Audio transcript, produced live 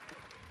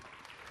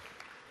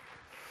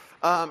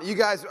You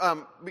guys,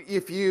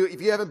 if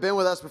you haven't been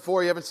with us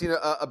before, you haven't seen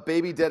a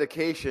baby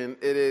dedication,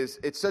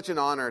 it's such an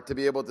honor to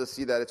be able to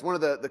see that. It's one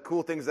of the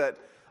cool things that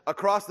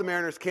across the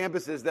Mariners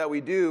campuses that we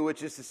do,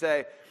 which is to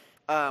say,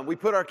 we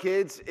put our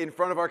kids in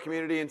front of our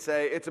community and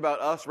say, it's about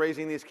us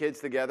raising these kids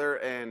together,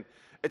 and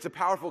it's a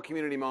powerful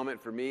community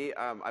moment for me.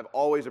 I've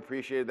always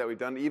appreciated that we've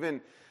done, even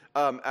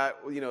at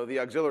the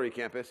auxiliary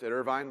campus at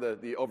Irvine,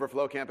 the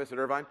overflow campus at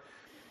Irvine.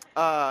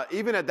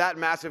 Even at that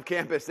massive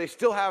campus, they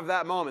still have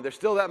that moment. There's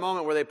still that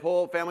moment where they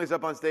pull families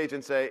up on stage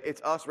and say,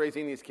 it's us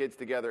raising these kids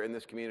together in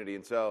this community.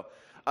 And so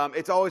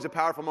it's always a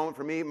powerful moment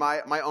for me.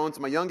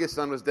 My youngest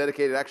son was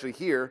dedicated actually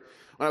here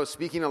when I was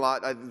speaking a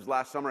lot. It was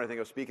last summer, I think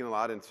I was speaking a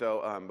lot. And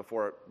so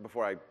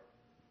before I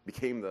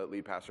became the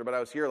lead pastor, but I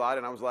was here a lot,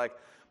 and I was like,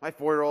 my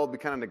 4-year-old, we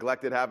kind of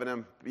neglected having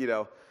him,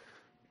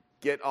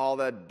 get all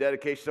the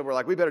dedication stuff. We're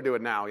like, we better do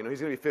it now. He's going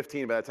to be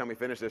 15 by the time we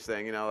finish this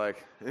thing, and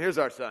here's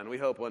our son. We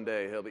hope one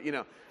day he'll be,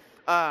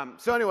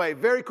 So anyway,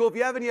 very cool. If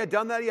you haven't yet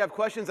done that, you have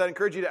questions, I'd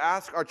encourage you to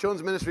ask our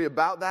children's ministry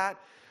about that.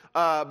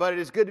 But it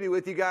is good to be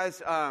with you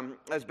guys.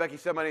 As Becky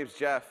said, my name's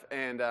Jeff,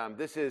 and I'm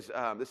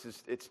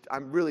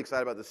really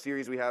excited about the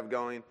series we have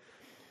going.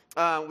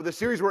 The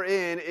series we're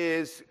in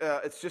is,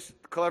 it's just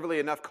cleverly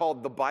enough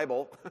called The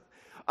Bible.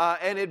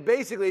 And it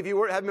basically, if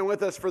you haven't been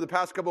with us for the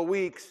past couple of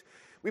weeks,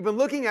 we've been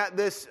looking at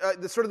this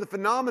sort of the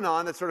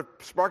phenomenon that sort of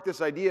sparked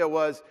this idea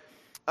was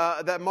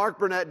that Mark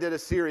Burnett did a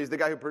series, the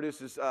guy who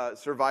produces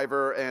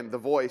Survivor and The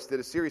Voice, did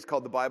a series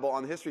called The Bible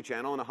on the History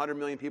Channel, and 100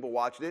 million people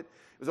watched it.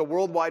 It was a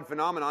worldwide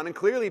phenomenon, and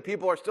clearly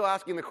people are still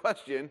asking the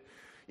question,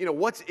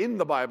 what's in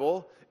the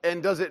Bible,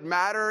 and does it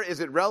matter? Is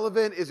it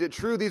relevant? Is it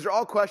true? These are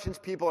all questions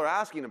people are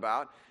asking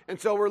about, and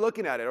so we're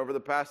looking at it over the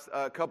past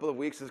couple of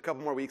weeks. There's a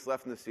couple more weeks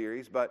left in the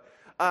series, but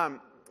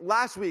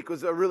last week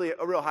was a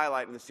real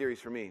highlight in the series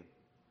for me,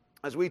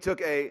 as we took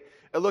a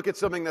look at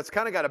something that's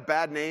kind of got a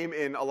bad name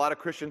in a lot of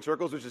Christian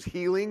circles, which is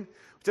healing.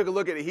 We took a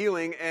look at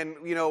healing, and,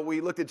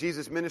 we looked at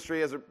Jesus'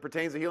 ministry as it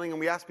pertains to healing, and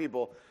we asked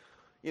people,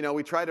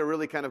 we try to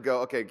really kind of go,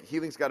 okay,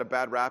 healing's got a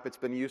bad rap. It's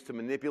been used to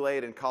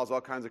manipulate and cause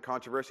all kinds of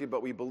controversy,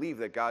 but we believe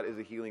that God is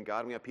a healing God,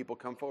 and we have people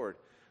come forward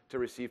to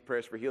receive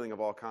prayers for healing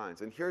of all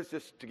kinds. And here's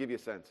just to give you a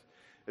sense.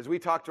 As we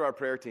talked to our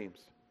prayer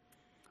teams,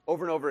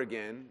 over and over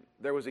again,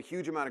 there was a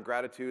huge amount of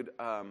gratitude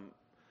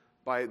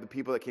by the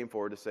people that came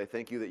forward to say,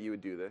 thank you that you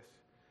would do this.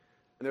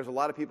 And there's a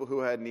lot of people who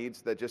had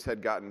needs that just had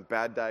gotten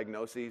bad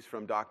diagnoses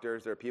from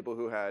doctors. There are people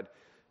who had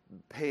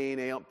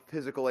pain,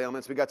 physical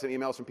ailments. We got some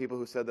emails from people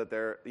who said that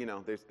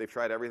they've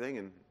tried everything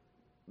and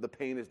the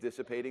pain is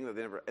dissipating.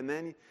 And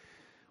then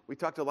we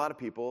talked to a lot of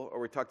people,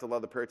 or we talked to a lot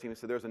of the prayer team, and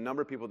said there's a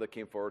number of people that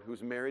came forward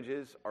whose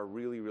marriages are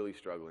really, really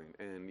struggling.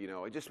 And,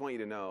 I just want you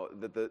to know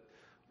that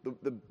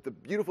the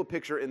beautiful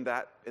picture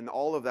in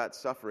all of that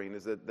suffering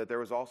is that there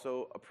was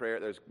also a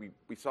prayer.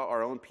 We saw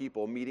our own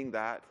people meeting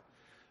that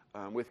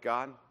with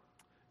God,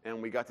 and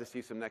we got to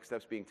see some next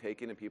steps being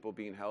taken and people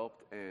being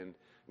helped. And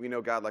we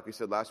know God, like we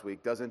said last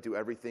week, doesn't do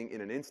everything in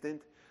an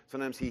instant.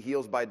 Sometimes he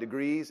heals by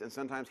degrees, and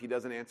sometimes he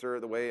doesn't answer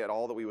the way at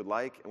all that we would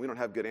like. And we don't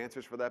have good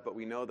answers for that, but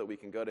we know that we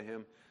can go to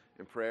him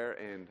in prayer.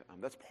 And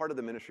that's part of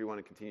the ministry we want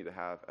to continue to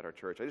have at our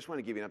church. I just want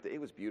to give you an update.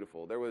 It was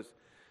beautiful. There was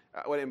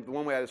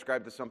one way I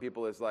described to some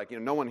people is like,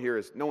 no one here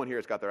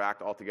has got their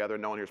act all together.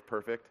 No one here is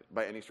perfect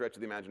by any stretch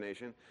of the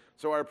imagination.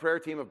 So our prayer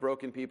team of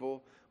broken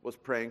people was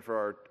praying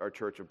for our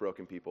church of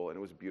broken people, and it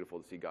was beautiful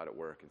to see God at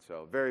work. And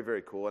so very,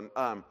 very cool. And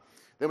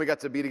then we got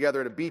to be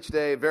together at a beach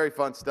day, very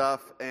fun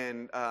stuff,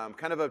 and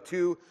kind of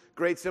two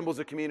great symbols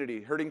of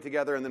community, hurting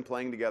together and then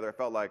playing together. I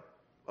felt like,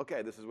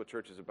 okay, this is what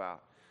church is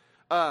about.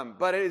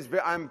 But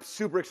I'm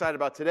super excited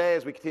about today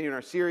as we continue in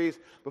our series.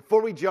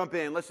 Before we jump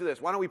in, let's do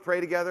this. Why don't we pray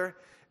together?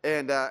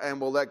 And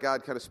we'll let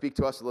God kind of speak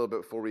to us a little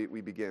bit before we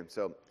begin.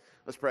 So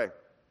let's pray.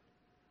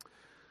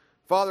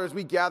 Father, as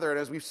we gather and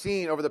as we've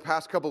seen over the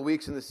past couple of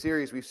weeks in the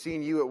series, we've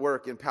seen you at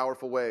work in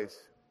powerful ways.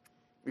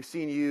 We've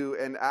seen you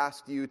and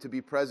asked you to be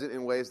present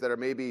in ways that are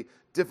maybe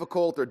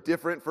difficult or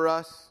different for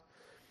us.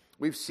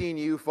 We've seen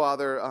you,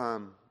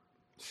 Father,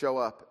 show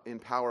up in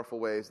powerful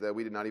ways that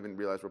we did not even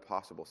realize were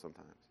possible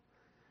sometimes.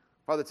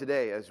 Father,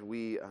 today as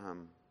we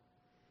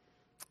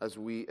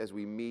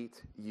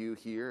meet you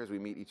here, as we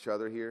meet each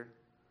other here,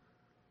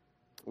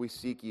 we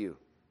seek you.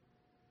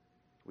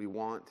 We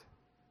want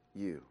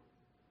you.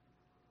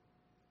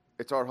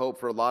 It's our hope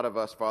for a lot of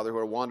us, Father, who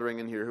are wandering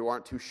in here, who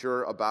aren't too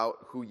sure about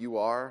who you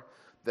are,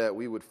 that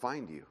we would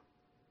find you.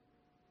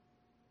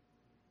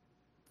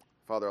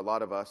 Father, a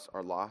lot of us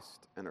are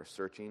lost and are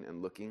searching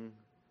and looking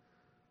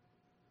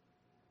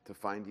to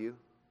find you.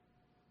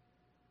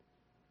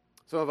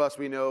 Some of us,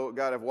 we know,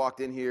 God, have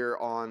walked in here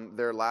on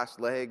their last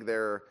leg.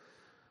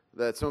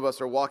 That some of us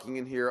are walking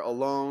in here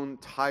alone,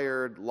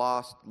 tired,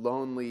 lost,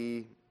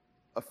 lonely,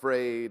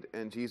 afraid.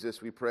 And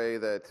Jesus, we pray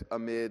that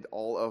amid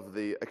all of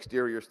the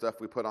exterior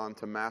stuff we put on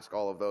to mask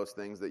all of those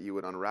things, that you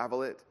would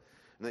unravel it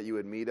and that you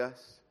would meet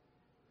us.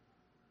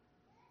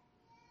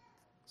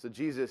 So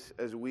Jesus,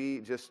 as we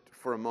just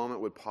for a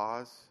moment would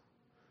pause,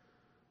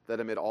 that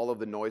amid all of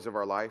the noise of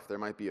our life, there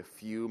might be a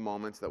few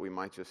moments that we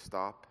might just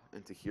stop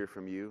and to hear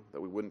from you,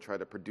 that we wouldn't try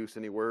to produce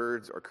any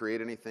words or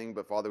create anything,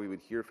 but Father, we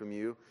would hear from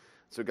you.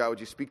 So God, would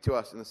you speak to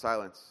us in the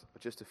silence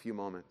of just a few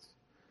moments?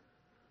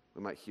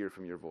 We might hear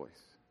from your voice.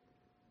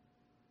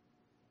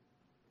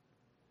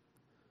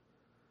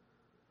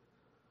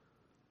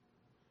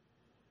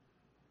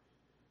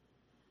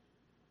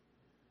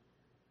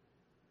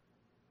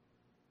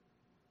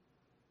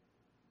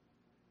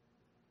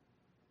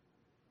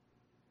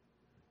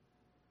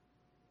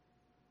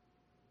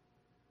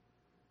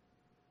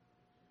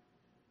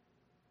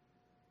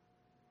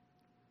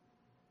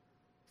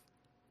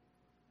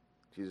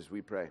 Jesus,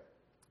 we pray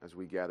as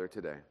we gather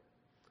today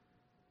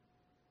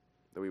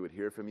that we would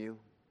hear from you,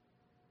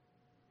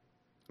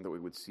 that we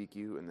would seek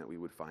you, and that we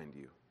would find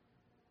you.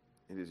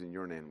 It is in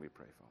your name we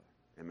pray, Father.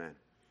 Amen.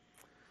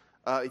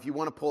 If you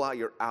want to pull out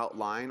your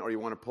outline or you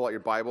want to pull out your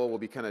Bible, we'll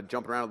be kind of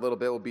jumping around a little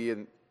bit. We'll be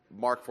in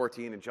Mark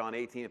 14 and John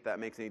 18, if that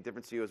makes any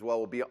difference to you as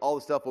well. All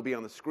the stuff will be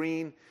on the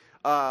screen.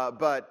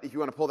 But if you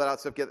want to pull that out,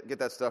 stuff, get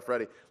that stuff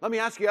ready. Let me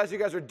ask you, as you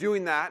guys are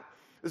doing that,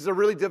 this is a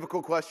really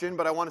difficult question,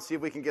 but I want to see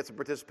if we can get some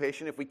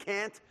participation. If we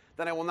can't,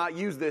 then I will not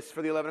use this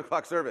for the 11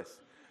 o'clock service.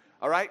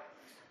 All right?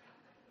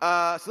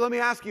 So let me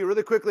ask you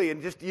really quickly,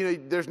 and just,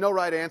 there's no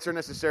right answer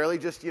necessarily.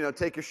 Just,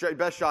 take your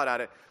best shot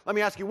at it. Let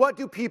me ask you, what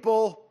do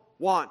people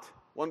want?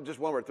 Just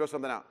one word. Throw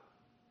something out.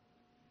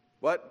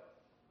 What?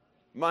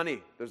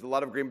 Money. There's a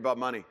lot of agreement about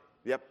money.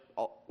 Yep.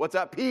 What's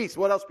that? Peace.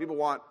 What else people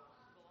want?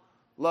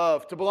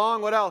 Love. To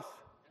belong. What else?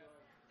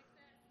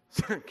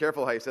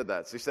 Careful how you said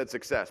that. So you said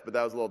success, but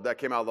that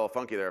came out a little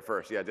funky there at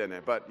first. Yeah, didn't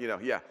it? But,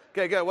 yeah.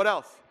 Okay, good. What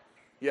else?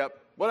 Yep.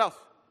 What else?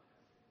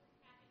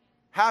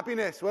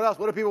 Happiness. What else?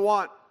 What do people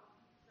want?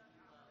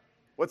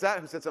 What's that?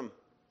 Who said something?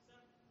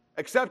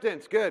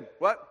 Acceptance. Good.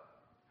 What?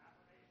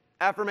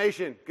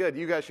 Affirmation. Good.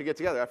 You guys should get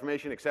together.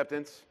 Affirmation,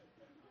 acceptance,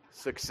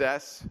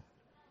 success.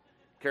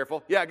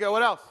 Careful. Yeah, good.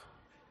 What else?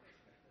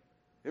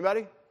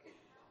 Anybody?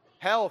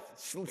 Health.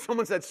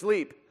 Someone said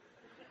sleep.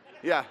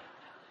 Yeah.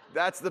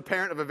 That's the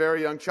parent of a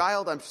very young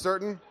child, I'm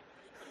certain.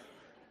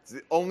 It's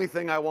the only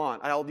thing I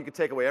want. You could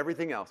take away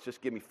everything else. Just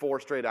give me 4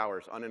 straight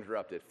hours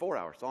uninterrupted. 4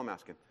 hours, that's all I'm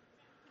asking.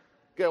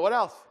 Good, what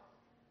else?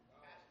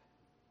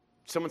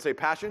 Someone say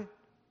passion?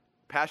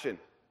 Passion.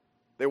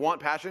 They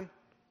want passion?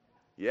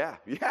 Yeah.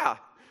 Yeah.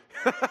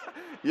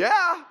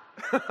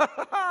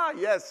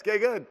 Yes, okay,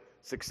 good.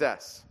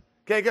 Success.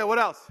 Okay, good. What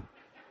else?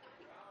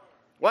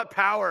 What?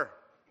 Power.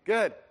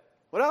 Good.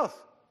 What else?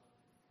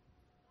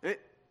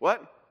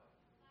 What?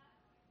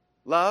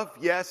 Love,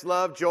 yes,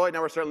 love, joy.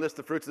 Now we're starting to list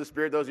the fruits of the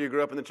Spirit. Those of you who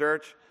grew up in the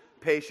church,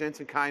 patience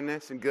and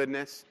kindness and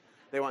goodness.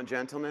 They want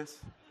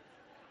gentleness.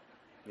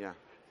 Yeah,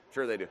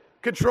 sure they do.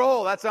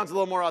 Control, that sounds a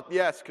little more,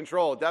 yes,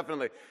 control,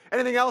 definitely.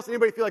 Anything else?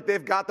 Anybody feel like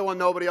they've got the one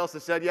nobody else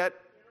has said yet?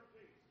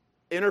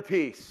 Inner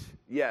peace,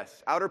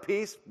 yes. Outer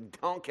peace,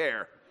 don't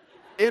care.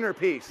 Inner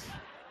peace.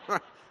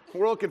 The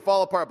world can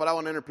fall apart, but I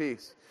want inner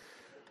peace.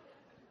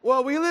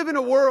 Well, we live in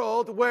a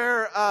world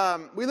where,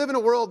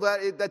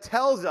 that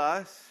tells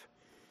us,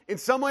 in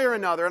some way or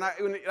another, and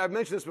I've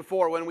mentioned this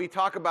before, when we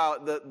talk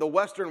about the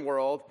Western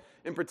world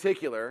in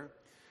particular,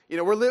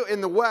 we're in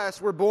the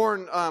West, we're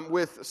born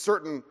with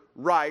certain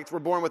rights. We're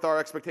born with our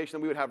expectation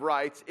that we would have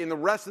rights. In the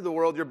rest of the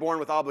world, you're born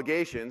with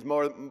obligations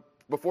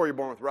before you're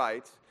born with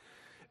rights.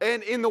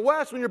 And in the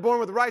West, when you're born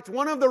with rights,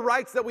 one of the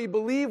rights that we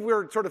believe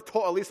we're sort of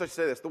told, at least I should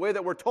say this, the way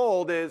that we're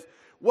told is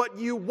what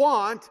you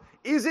want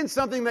isn't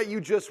something that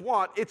you just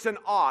want. It's an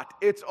ought.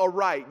 It's a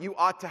right. You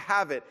ought to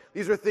have it.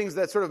 These are things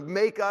that sort of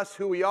make us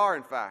who we are,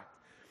 in fact.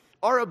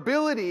 Our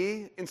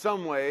ability, in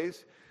some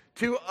ways,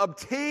 to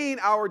obtain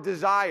our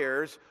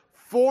desires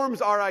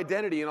forms our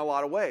identity in a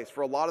lot of ways,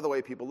 for a lot of the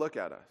way people look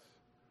at us.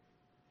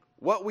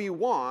 What we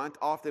want,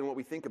 often what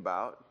we think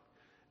about,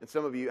 and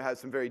some of you have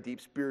some very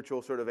deep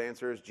spiritual sort of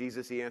answers,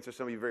 Jesus-y answers,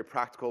 some of you very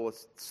practical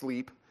with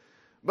sleep.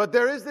 But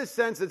there is this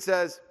sense that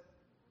says,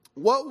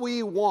 what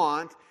we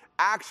want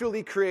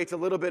actually creates a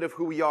little bit of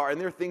who we are,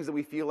 and there are things that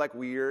we feel like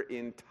we're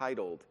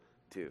entitled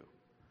to.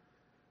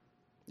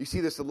 You see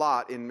this a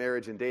lot in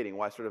marriage and dating,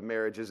 why sort of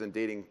marriages and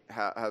dating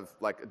have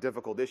like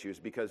difficult issues,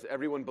 because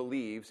everyone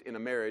believes in a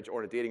marriage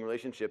or in a dating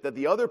relationship that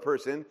the other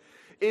person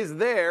is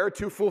there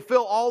to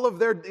fulfill all of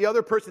the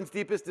other person's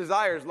deepest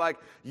desires. Like,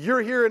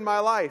 you're here in my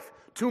life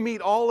to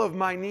meet all of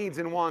my needs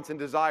and wants and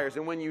desires,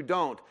 and when you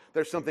don't,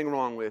 there's something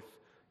wrong with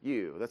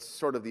you. That's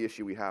sort of the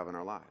issue we have in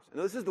our lives.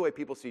 And this is the way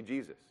people see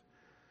Jesus.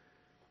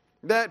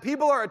 That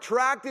people are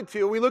attracted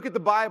to, we look at the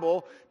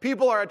Bible,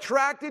 people are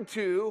attracted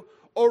to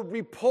or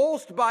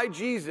repulsed by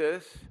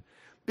Jesus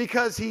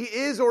because he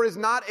is or is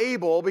not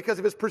able, because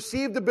of his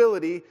perceived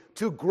ability,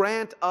 to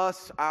grant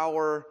us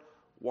our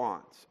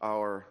wants,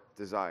 our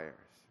desires.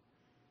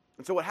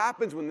 And so what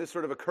happens when this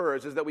sort of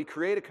occurs is that we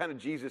create a kind of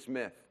Jesus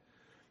myth.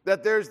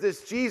 That there's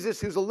this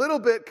Jesus who's a little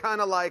bit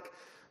kind of like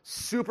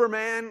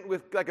Superman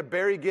with like a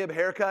Barry Gibb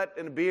haircut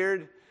and a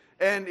beard,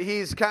 And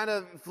he's kind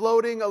of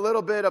floating a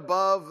little bit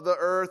above the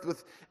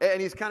earth,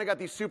 and he's kind of got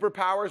these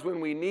superpowers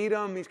when we need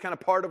him. He's kind of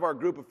part of our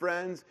group of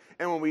friends.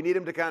 And when we need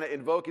him to kind of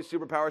invoke his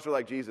superpowers, we're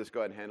like, Jesus, go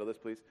ahead and handle this,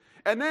 please.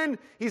 And then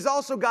he's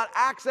also got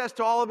access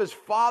to all of his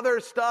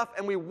Father's stuff,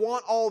 and we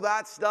want all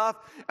that stuff.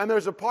 And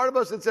there's a part of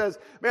us that says,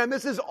 man,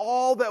 this is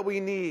all that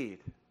we need.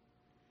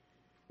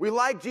 We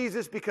like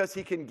Jesus because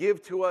he can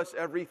give to us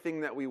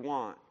everything that we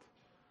want,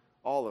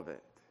 all of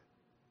it.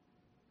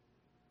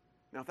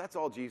 Now, if that's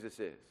all Jesus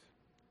is,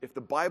 if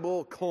the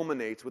Bible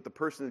culminates with the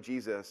person of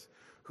Jesus,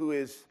 who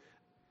is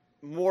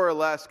more or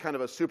less kind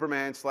of a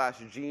Superman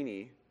 /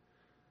 genie,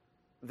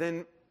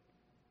 then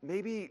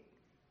maybe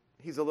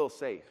he's a little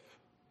safe.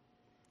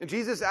 And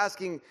Jesus is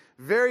asking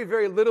very,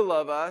 very little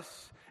of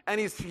us, and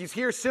he's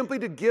here simply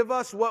to give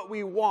us what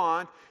we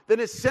want. Then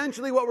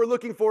essentially what we're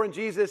looking for in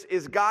Jesus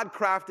is God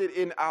crafted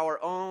in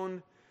our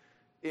own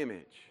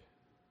image.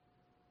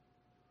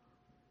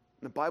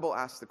 And the Bible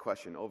asks the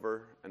question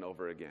over and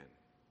over again.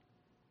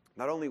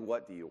 Not only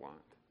what do you want,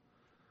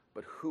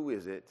 but who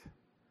is it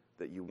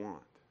that you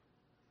want?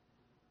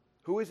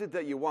 Who is it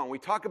that you want? When we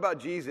talk about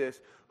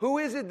Jesus, who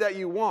is it that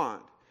you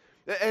want?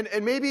 And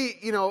maybe,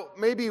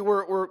 maybe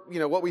we're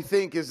what we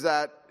think is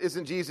that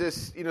isn't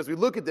Jesus, as we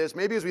look at this,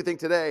 maybe as we think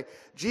today,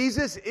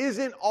 Jesus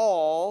isn't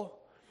all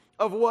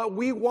of what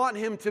we want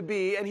him to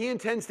be, and he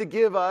intends to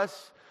give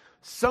us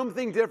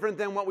something different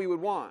than what we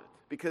would want,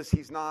 because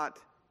he's not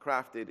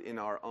crafted in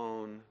our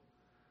own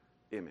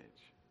image.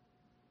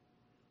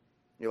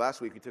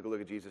 Last week we took a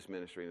look at Jesus'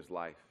 ministry and his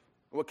life.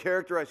 What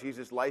characterized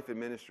Jesus' life and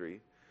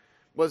ministry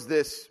was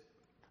this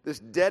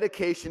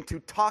dedication to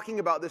talking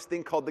about this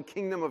thing called the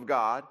kingdom of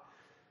God,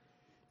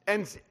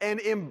 and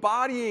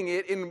embodying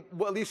it in,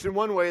 well, at least in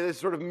one way, this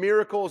sort of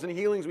miracles and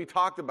healings we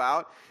talked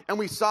about. And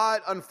we saw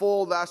it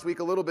unfold last week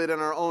a little bit in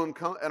our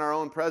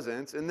own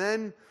presence. And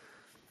then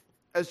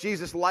as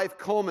Jesus' life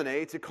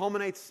culminates, it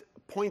culminates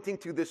pointing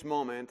to this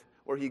moment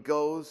where he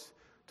goes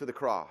to the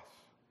cross.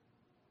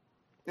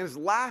 In his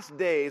last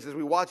days, as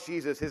we watch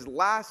Jesus, his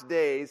last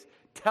days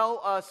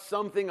tell us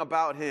something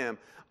about him.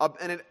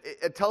 And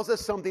it tells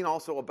us something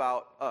also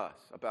about us,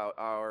 about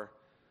our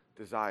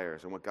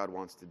desires and what God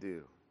wants to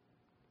do.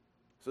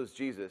 So as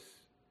Jesus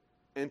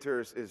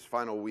enters his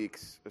final week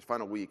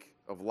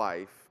of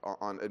life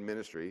in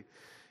ministry,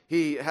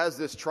 he has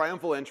this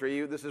triumphal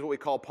entry. This is what we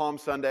call Palm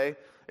Sunday.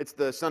 It's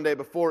the Sunday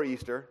before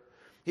Easter.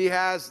 He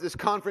has this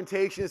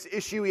confrontation, this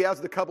issue he has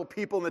with a couple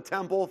people in the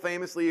temple.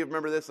 Famously, you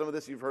remember this, some of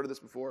this, you've heard of this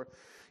before.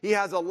 He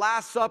has a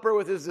Last Supper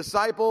with his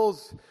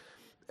disciples.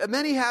 And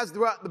then he has,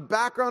 throughout the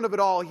background of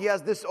it all, he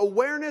has this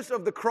awareness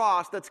of the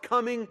cross that's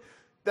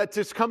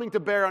just coming to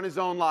bear on his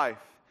own life.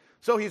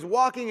 So he's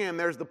walking in,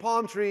 there's the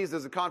palm trees,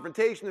 there's the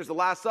confrontation, there's the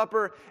Last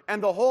Supper,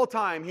 and the whole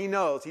time he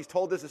knows, he's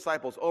told his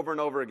disciples over and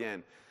over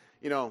again,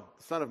 the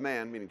Son of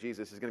Man, meaning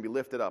Jesus, is going to be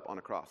lifted up on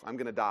a cross. I'm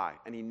going to die.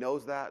 And he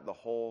knows that the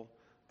whole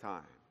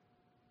time.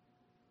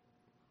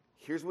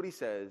 Here's what he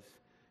says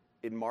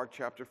in Mark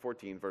chapter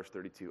 14, verse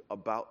 32,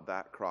 about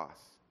that cross.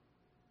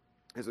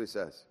 Here's what he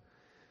says.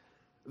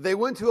 They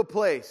went to a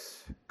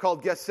place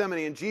called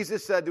Gethsemane, and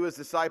Jesus said to his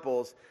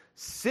disciples,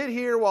 "Sit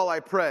here while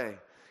I pray."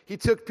 He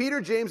took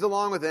Peter, James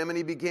along with him, and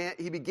he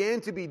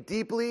began to be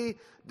deeply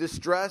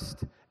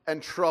distressed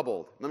and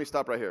troubled. Let me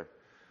stop right here.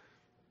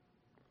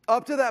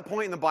 Up to that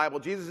point in the Bible,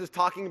 Jesus is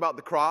talking about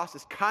the cross.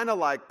 It's kind of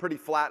like pretty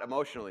flat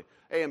emotionally.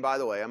 Hey, and by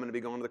the way, I'm going to be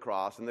going to the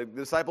cross. And the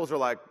disciples are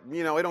like,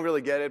 we don't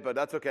really get it, but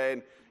that's okay.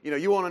 And,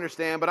 you won't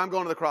understand, but I'm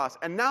going to the cross.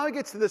 And now he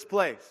gets to this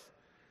place.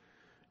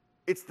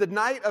 It's the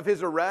night of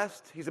his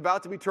arrest. He's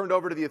about to be turned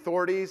over to the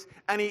authorities.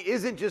 And he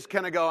isn't just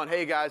kind of going,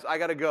 hey, guys, I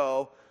got to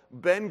go.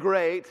 Been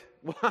great.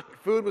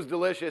 Food was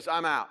delicious.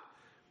 I'm out.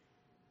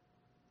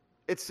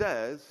 It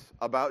says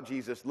about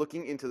Jesus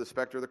looking into the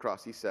specter of the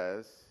cross,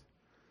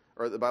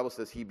 the Bible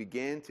says, he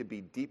began to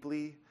be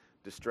deeply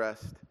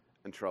distressed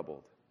and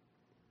troubled.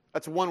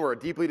 That's one word.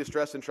 Deeply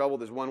distressed and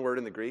troubled is one word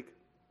in the Greek.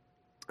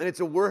 And it's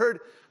a word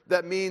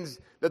that means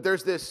that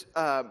there's this,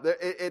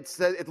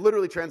 it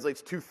literally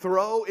translates to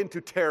throw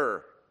into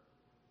terror.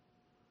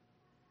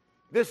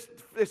 This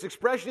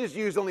expression is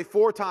used only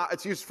 4 times.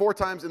 It's used 4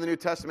 times in the New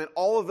Testament,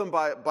 all of them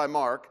by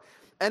Mark.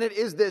 And it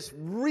is this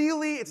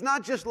really, it's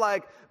not just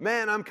like,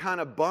 man, I'm kind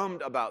of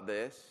bummed about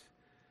this.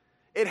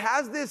 It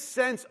has this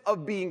sense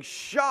of being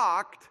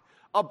shocked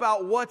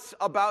about what's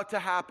about to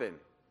happen.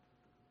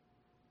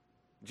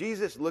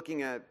 Jesus,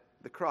 looking at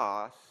the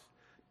cross,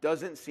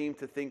 doesn't seem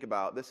to think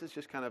about, this is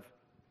just kind of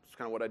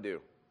what I do.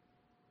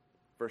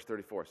 Verse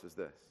 34 says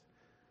this.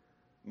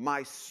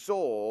 My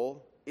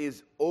soul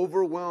is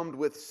overwhelmed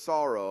with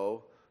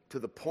sorrow to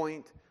the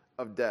point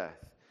of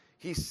death.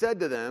 He said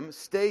to them,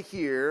 stay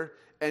here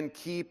and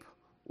keep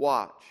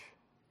watch.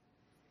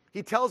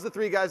 He tells the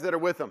 3 guys that are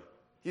with him.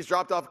 He's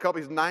dropped off a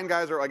couple. He's 9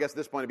 guys, or I guess at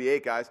this point it'd be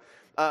 8 guys.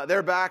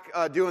 They're back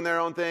doing their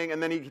own thing.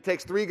 And then he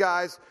takes 3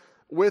 guys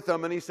with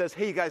him and he says,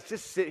 hey, you guys,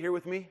 just sit here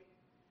with me.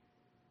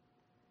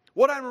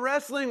 What I'm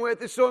wrestling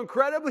with is so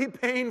incredibly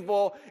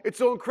painful. It's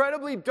so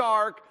incredibly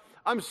dark.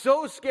 I'm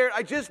so scared.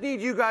 I just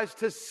need you guys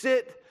to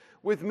sit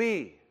with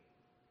me.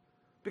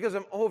 because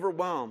I'm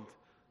overwhelmed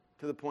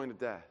to the point of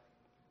death.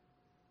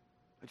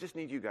 I just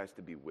need you guys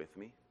to be with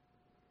me.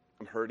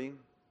 I'm hurting,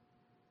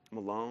 I'm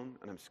alone,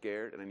 and I'm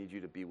scared, and I need you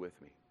to be with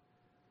me.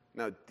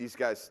 Now, these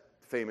guys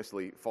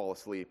famously fall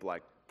asleep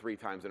like 3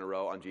 times in a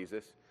row on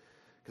Jesus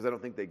because I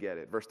don't think they get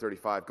it. Verse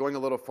 35, going a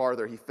little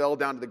farther, he fell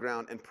down to the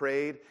ground and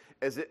prayed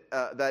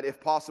that if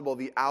possible,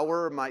 the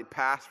hour might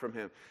pass from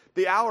him.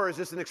 The hour is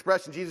just an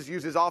expression Jesus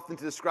uses often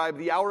to describe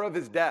the hour of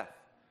his death.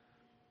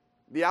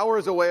 The hour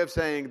is a way of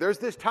saying, there's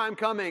this time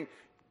coming.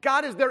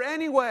 God, is there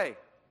any way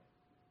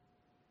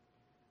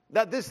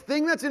that this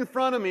thing that's in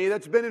front of me,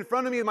 that's been in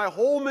front of me my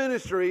whole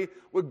ministry,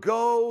 would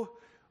go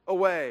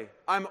away?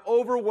 I'm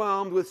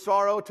overwhelmed with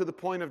sorrow to the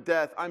point of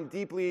death. I'm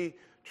deeply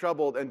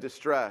troubled and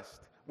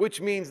distressed. Which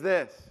means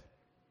this.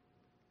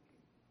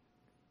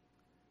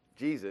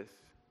 Jesus,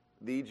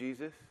 the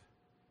Jesus,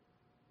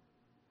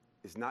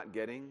 is not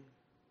getting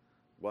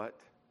what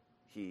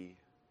he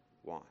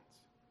wants.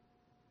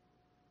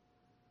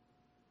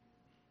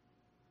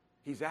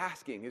 He's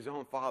asking his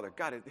own Father,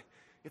 God,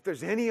 if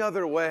there's any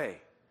other way,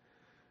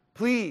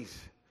 please,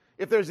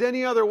 if there's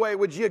any other way,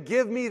 would you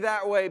give me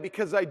that way?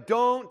 Because I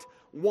don't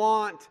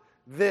want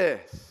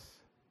this.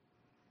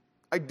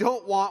 I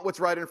don't want what's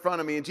right in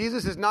front of me. And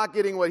Jesus is not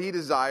getting what he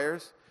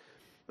desires.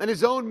 And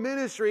his own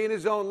ministry and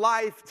his own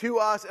life to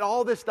us and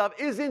all this stuff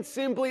isn't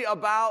simply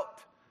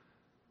about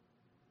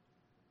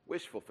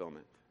wish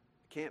fulfillment.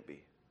 It can't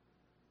be.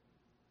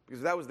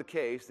 Because if that was the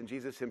case, then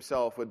Jesus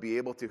himself would be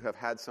able to have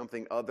had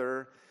something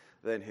other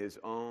than his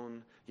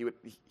own.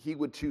 He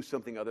would choose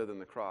something other than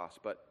the cross.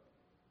 But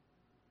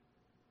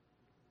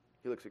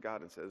he looks at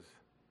God and says,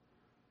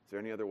 is there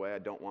any other way? I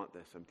don't want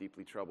this. I'm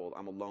deeply troubled.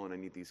 I'm alone. I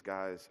need these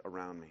guys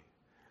around me.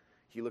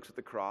 He looks at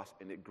the cross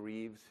and it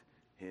grieves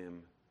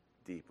him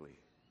deeply.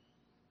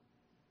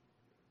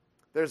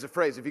 There's a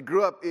phrase, if you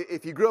grew up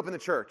in the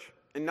church,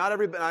 and not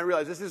everybody, I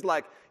realize this is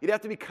like, you'd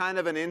have to be kind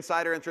of an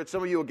insider in church.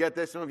 Some of you will get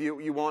this, some of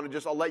you won't,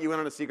 and I'll let you in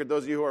on a secret.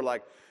 Those of you who are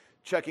like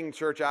checking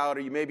church out,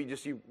 or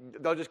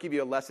they'll just give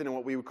you a lesson in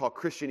what we would call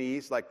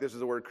Christianese, like this is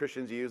the word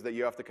Christians use, that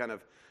you have to kind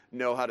of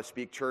know how to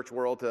speak church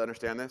world to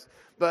understand this.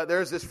 But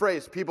there's this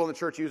phrase people in the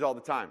church use all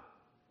the time,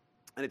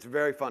 and it's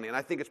very funny, and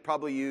I think it's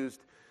probably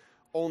used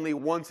only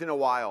once in a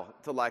while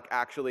to like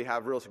actually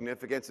have real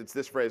significance. It's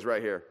this phrase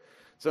right here.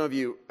 Some of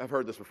you have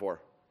heard this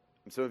before,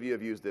 and some of you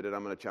have used it, and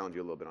I'm going to challenge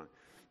you a little bit on it.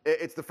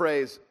 It's the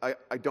phrase,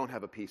 I don't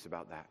have a peace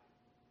about that.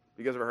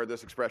 You guys ever heard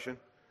this expression?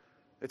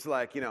 It's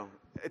like,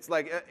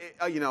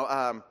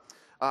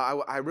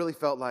 I really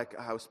felt like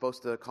I was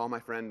supposed to call my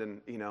friend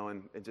and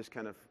just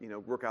kind of,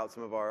 work out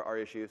some of our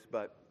issues,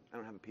 but I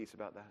don't have a peace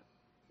about that.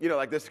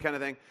 Like this kind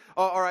of thing.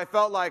 Or I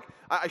felt like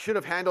I should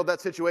have handled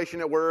that situation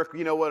at work,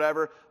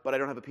 whatever, but I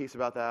don't have a peace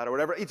about that or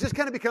whatever. It just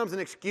kind of becomes an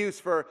excuse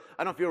for,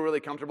 I don't feel really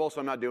comfortable,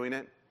 so I'm not doing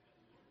it.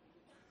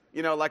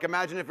 Like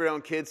imagine if your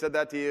own kid said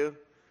that to you.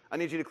 I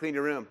need you to clean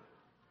your room.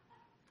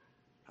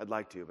 I'd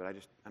like to, but I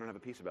don't have a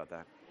peace about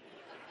that.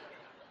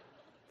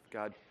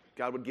 If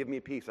God would give me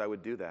a peace, I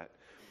would do that.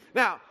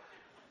 Now,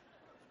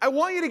 I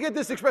want you to get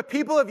this expression.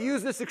 People have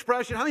used this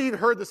expression. How many of you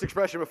have heard this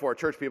expression before?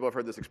 Church people have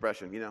heard this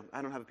expression.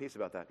 I don't have a peace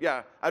about that.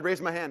 Yeah, I'd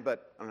raise my hand,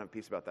 but I don't have a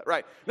peace about that.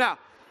 Right. Now,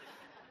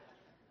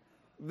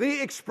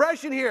 the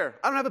expression here,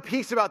 I don't have a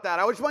peace about that.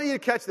 I just want you to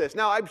catch this.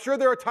 Now, I'm sure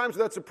there are times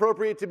where that's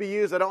appropriate to be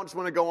used. I don't just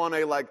want to go on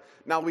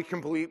now we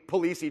can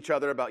police each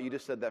other about, you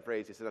just said that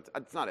phrase. You said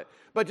that's not it.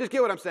 But just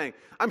get what I'm saying.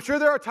 I'm sure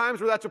there are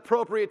times where that's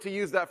appropriate to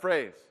use that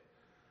phrase.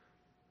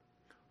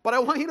 But I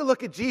want you to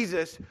look at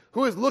Jesus,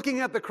 who is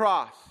looking at the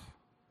cross.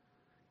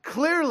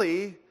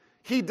 Clearly,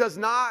 he does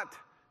not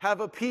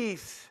have a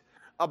peace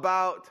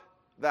about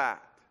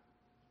that.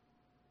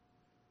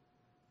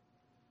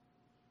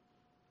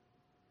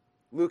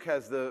 Luke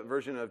has the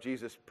version of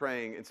Jesus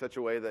praying in such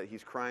a way that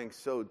he's crying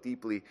so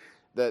deeply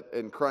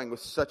and crying with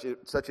such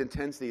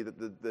intensity that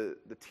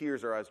the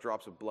tears are as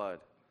drops of blood.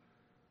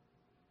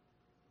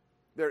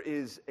 There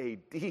is a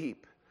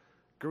deep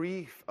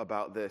grief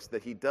about this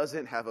that he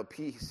doesn't have a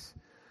peace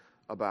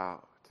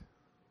about.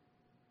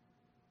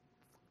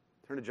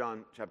 Turn to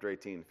John chapter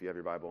 18 if you have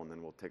your Bible, and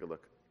then we'll take a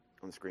look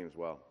on the screen as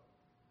well.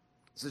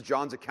 This is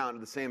John's account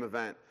of the same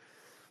event.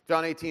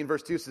 John 18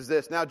 verse 2 says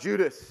this, now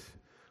Judas,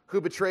 who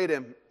betrayed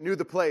him, knew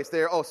the place.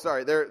 They're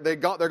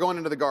going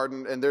into the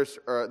garden, and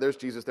there's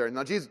Jesus there.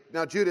 Now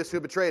Judas, who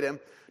betrayed him,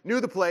 knew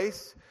the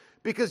place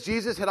because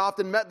Jesus had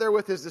often met there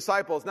with his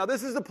disciples. Now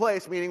this is the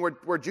place, meaning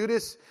where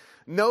Judas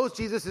knows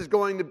Jesus is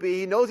going to be.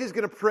 He knows he's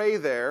going to pray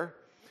there.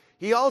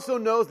 He also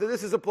knows that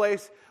this is a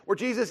place where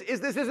this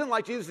isn't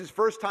like Jesus'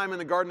 first time in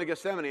the Garden of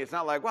Gethsemane. It's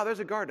not like, wow, there's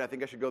a garden. I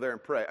think I should go there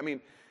and pray. I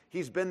mean,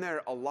 he's been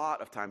there a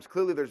lot of times.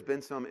 Clearly there's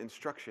been some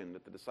instruction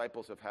that the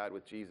disciples have had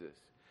with Jesus.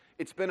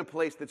 It's been a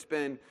place that's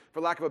been,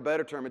 for lack of a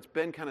better term, it's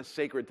been kind of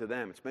sacred to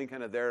them. It's been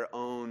kind of their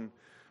own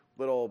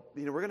little,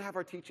 we're going to have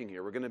our teaching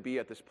here. We're going to be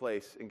at this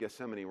place in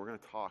Gethsemane. We're going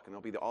to talk, and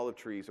there'll be the olive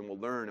trees, and we'll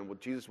learn,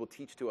 and Jesus will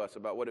teach to us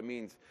about what it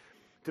means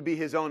to be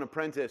his own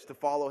apprentice, to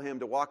follow him,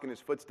 to walk in his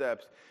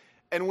footsteps.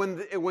 And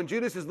when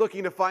Judas is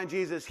looking to find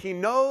Jesus, he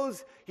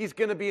knows he's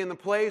going to be in the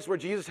place where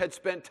Jesus had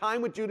spent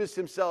time with Judas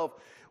himself,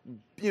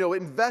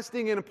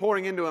 investing in and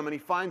pouring into him, and he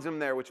finds him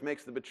there, which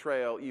makes the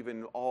betrayal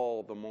even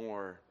all the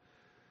more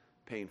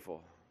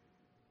painful.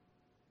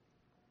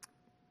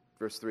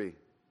 Verse 3.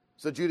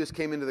 So Judas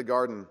came into the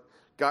garden,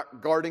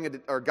 guiding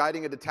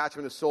a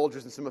detachment of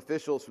soldiers and some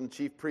officials from the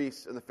chief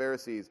priests and the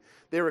Pharisees.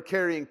 They were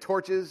carrying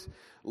torches,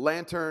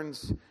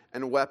 lanterns,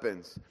 and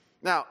weapons.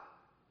 Now,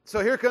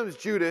 so here comes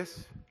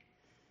Judas,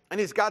 and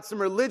he's got some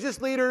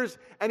religious leaders,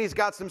 and he's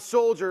got some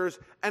soldiers,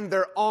 and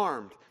they're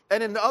armed.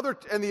 And in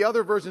the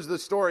other versions of the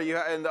story,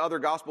 in the other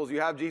Gospels,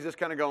 you have Jesus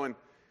kind of going,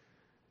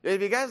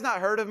 have you guys not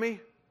heard of me?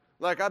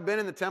 Like, I've been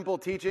in the temple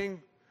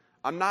teaching.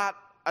 I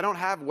don't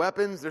have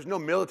weapons. There's no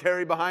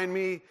military behind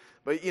me.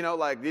 But,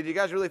 did you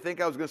guys really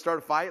think I was going to start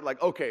a fight?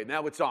 Like, okay,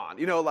 now it's on.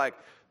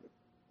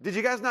 Did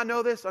you guys not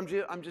know this? I'm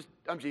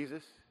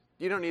Jesus.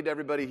 You don't need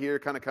everybody here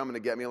kind of coming to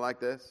get me like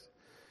this.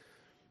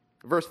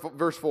 Verse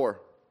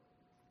 4.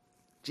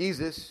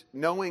 Jesus,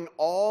 knowing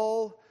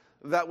all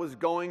that was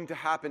going to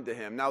happen to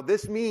him. Now,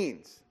 this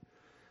means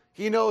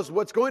he knows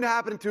what's going to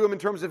happen to him in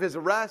terms of his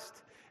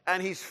arrest,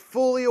 and he's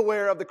fully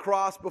aware of the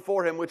cross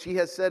before him, which he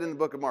has said in the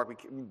book of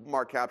Mark.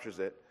 Mark captures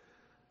it.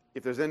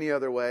 If there's any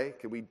other way,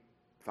 could we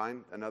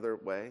find another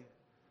way?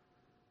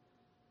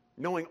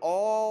 Knowing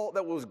all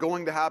that was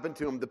going to happen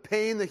to him, the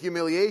pain, the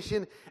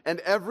humiliation, and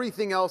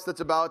everything else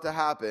that's about to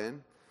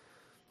happen,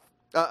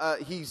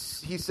 he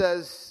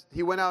says,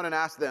 he went out and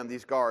asked them,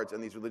 these guards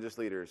and these religious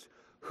leaders,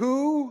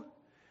 who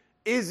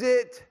is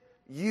it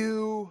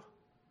you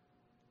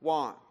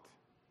want?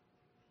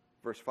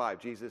 Verse 5,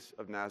 Jesus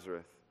of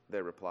Nazareth,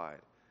 they replied.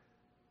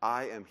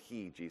 I am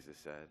he, Jesus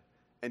said.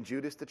 And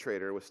Judas the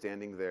traitor was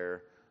standing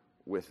there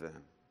with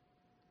them.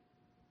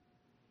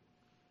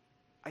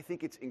 I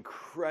think it's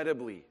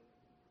incredibly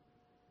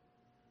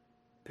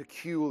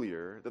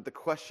peculiar that the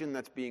question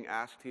that's being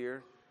asked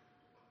here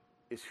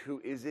is, who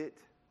is it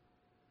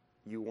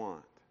you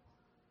want?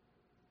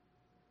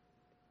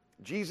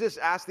 Jesus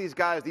asked these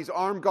guys, these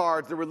armed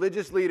guards, the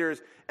religious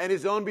leaders, and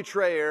his own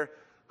betrayer,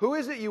 who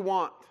is it you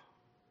want?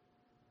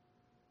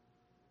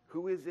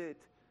 Who is it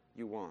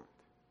you want?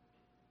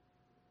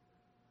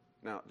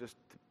 Now, just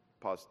to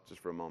pause just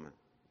for a moment.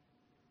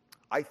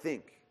 I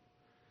think,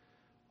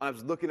 I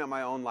was looking at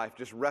my own life,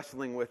 just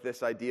wrestling with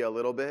this idea a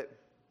little bit.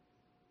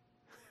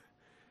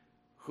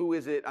 Who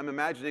is it? I'm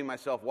imagining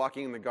myself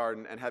walking in the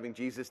garden and having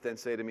Jesus then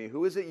say to me,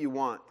 who is it you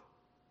want?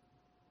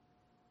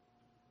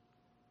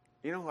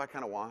 You know who I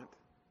kind of want?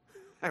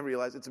 I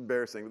realize it's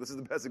embarrassing, but this is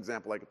the best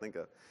example I could think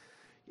of.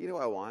 You know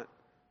what I want?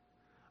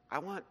 I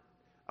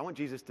want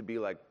Jesus to be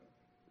like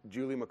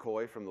Julie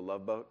McCoy from The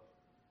Love Boat.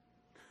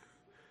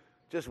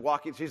 Just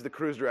walking, she's the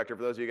cruise director,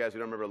 for those of you guys who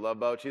don't remember Love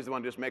Boat. She's the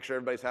one to just make sure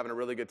everybody's having a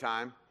really good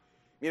time.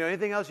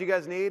 Anything else you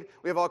guys need?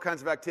 We have all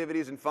kinds of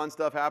activities and fun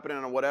stuff happening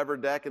on whatever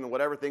deck and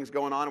whatever thing's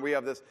going on. And we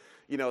have this,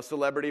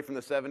 celebrity from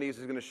the 70s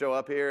who's going to show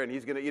up here, and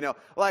he's going to,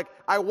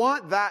 I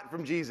want that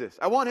from Jesus.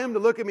 I want him to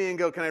look at me and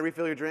go, can I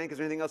refill your drink? Is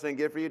there anything else I can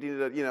get for you? Do you need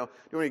to, do you want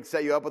me to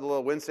set you up with a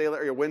little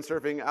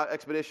windsurfing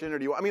expedition? Or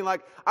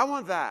I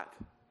want that.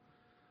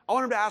 I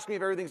want him to ask me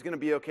if everything's going to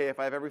be okay, if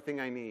I have everything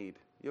I need.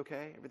 You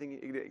okay? Everything?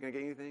 You going to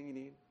get anything you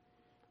need?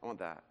 I want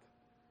that.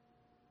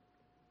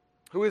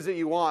 Who is it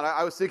you want?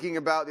 I was thinking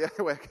about the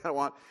other way I kind of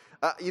want.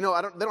 They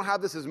don't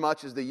have this as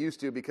much as they used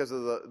to because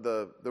of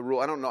the rule.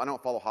 I don't know. I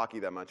don't follow hockey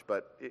that much,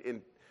 but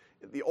in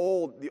the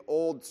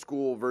old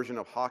school version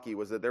of hockey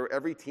was that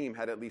every team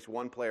had at least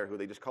one player who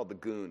they just called the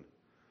goon,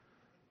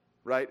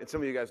 right? And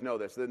some of you guys know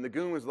this. And the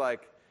goon was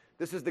like,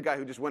 this is the guy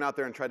who just went out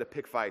there and tried to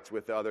pick fights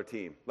with the other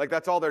team. Like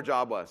that's all their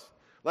job was.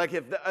 Like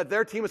if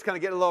their team was kind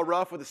of getting a little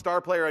rough with the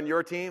star player on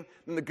your team,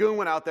 then the goon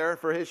went out there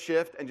for his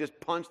shift and just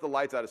punched the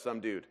lights out of some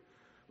dude.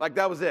 Like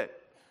that was it.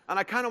 And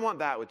I kind of want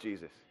that with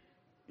Jesus.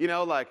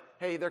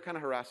 Hey, they're kind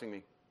of harassing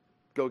me.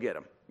 Go get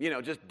them.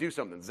 Just do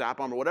something. Zap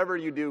them or whatever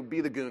you do.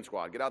 Be the goon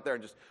squad. Get out there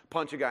and just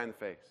punch a guy in the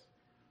face.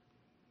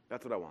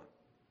 That's what I want.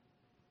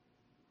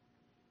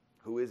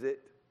 Who is it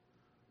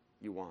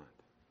you want?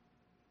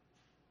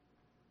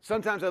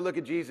 Sometimes I look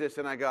at Jesus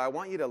and I go, I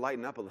want you to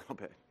lighten up a little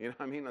bit. You know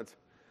what I mean?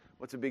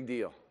 What's a big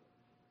deal?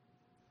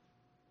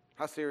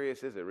 How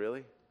serious is it,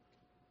 really?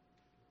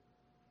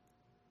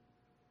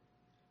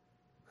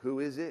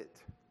 Who is it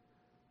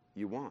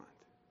you want?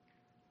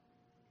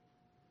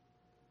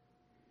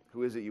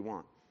 Who is it you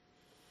want?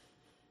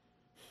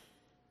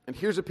 And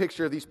here's a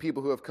picture of these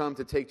people who have come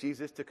to take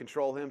Jesus, to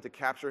control him, to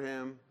capture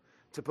him,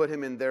 to put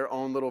him in their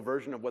own little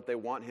version of what they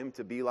want him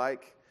to be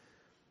like,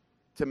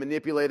 to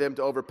manipulate him,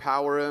 to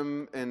overpower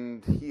him.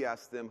 And he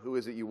asked them, who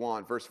is it you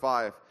want? Verse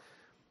 5.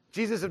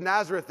 Jesus of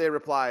Nazareth, they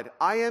replied.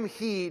 I am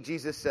he,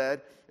 Jesus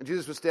said. And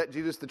Jesus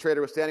the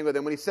traitor was standing with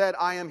them. When he said,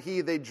 I am he,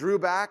 they drew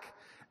back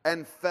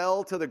and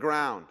fell to the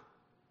ground.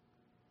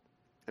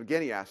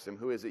 Again he asked them,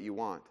 who is it you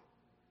want?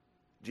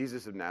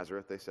 Jesus of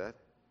Nazareth, they said.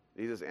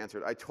 Jesus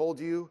answered, I told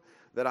you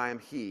that I am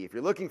he. If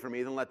you're looking for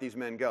me, then let these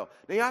men go.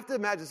 Now you have to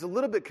imagine it's a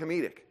little bit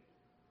comedic.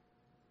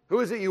 Who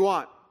is it you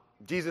want?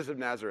 Jesus of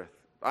Nazareth.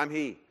 I'm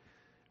he.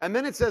 And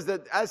then it says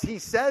that as he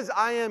says,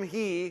 I am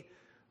he,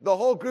 the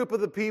whole group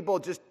of the people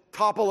just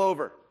topple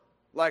over.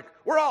 Like,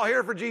 we're all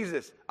here for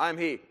Jesus. I'm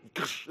he.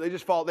 They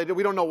just fall.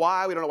 We don't know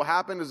why. We don't know what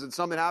happened. Is it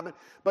something happened?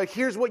 But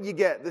here's what you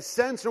get. The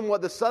sense from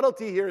what the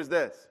subtlety here is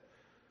this.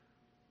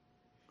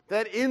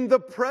 That in the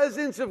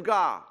presence of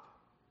God,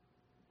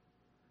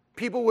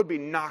 people would be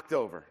knocked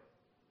over.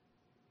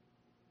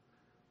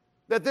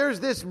 That there's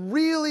this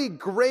really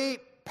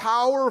great,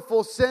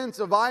 powerful sense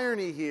of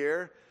irony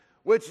here,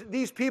 which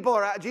these people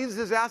are, Jesus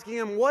is asking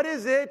them, what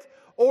is it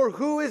or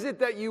who is it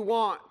that you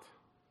want?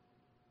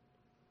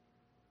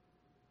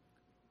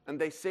 And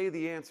they say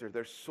the answer,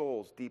 their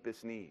soul's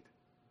deepest need.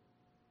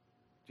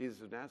 Jesus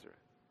of Nazareth.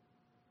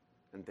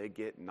 And they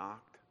get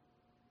knocked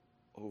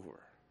over.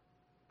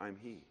 I'm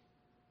he.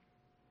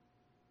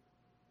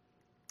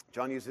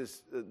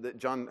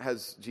 John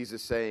has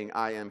Jesus saying,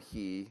 I am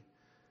he,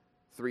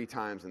 3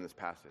 times in this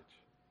passage.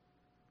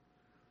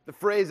 The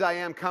phrase I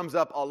am comes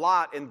up a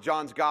lot in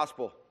John's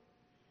gospel.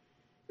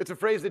 It's a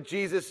phrase that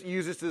Jesus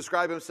uses to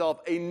describe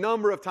himself a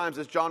number of times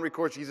as John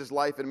records Jesus'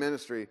 life and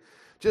ministry.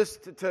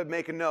 Just to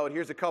make a note,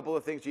 here's a couple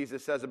of things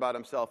Jesus says about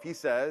himself. He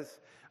says,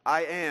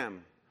 I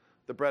am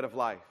the bread of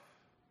life.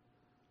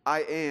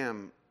 I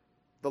am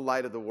the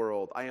light of the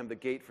world. I am the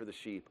gate for the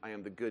sheep. I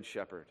am the good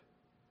shepherd.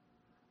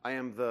 I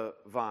am the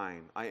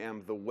vine. I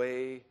am the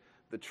way,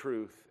 the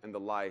truth, and the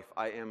life.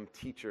 I am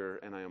teacher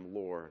and I am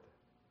Lord.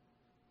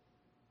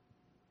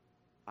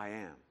 I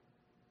am.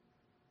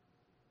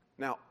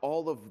 Now,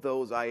 all of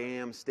those I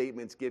am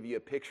statements give you a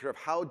picture of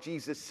how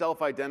Jesus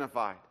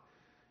self-identified,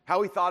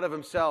 how he thought of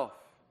himself.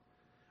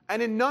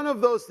 And in none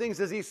of those things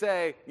does he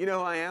say, you know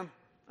who I am?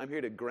 I'm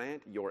here to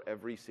grant your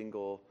every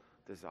single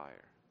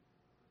desire.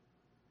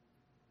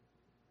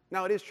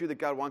 Now, it is true that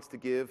God wants to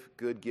give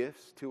good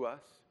gifts to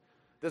us.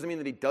 Doesn't mean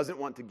that he doesn't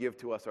want to give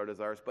to us our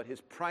desires, but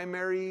his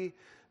primary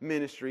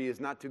ministry is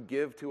not to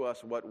give to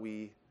us what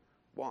we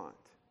want.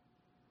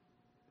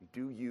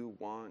 Do you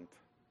want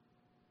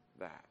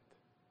that?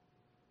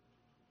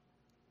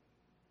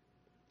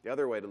 The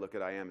other way to look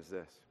at I am is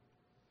this.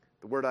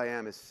 The word I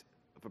am is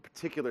of a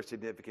particular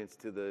significance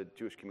to the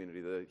Jewish community,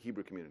 the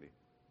Hebrew community.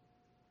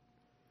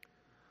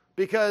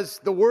 Because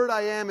the word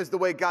I am is the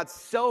way God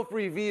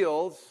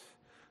self-reveals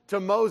to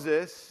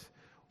Moses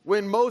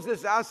when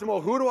Moses asks him,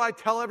 well, who do I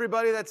tell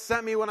everybody that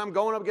sent me when I'm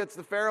going up against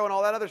the Pharaoh and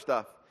all that other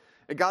stuff?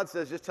 And God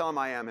says, just tell him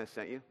I am has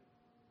sent you.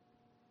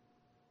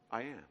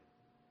 I am.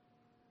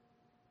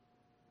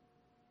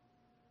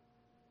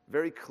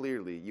 Very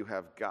clearly, you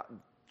have got,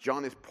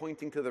 John is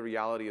pointing to the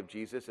reality of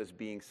Jesus as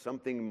being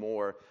something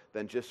more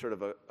than just sort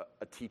of a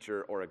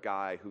teacher or a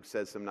guy who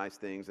says some nice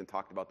things and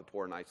talked about the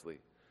poor nicely.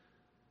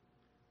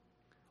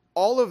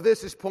 All of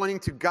this is pointing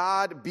to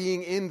God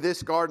being in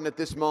this garden at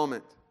this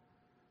moment.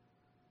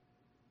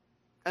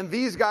 And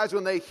these guys,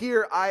 when they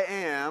hear I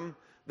am,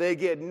 they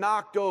get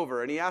knocked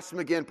over. And he asks them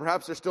again,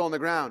 perhaps they're still on the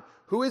ground,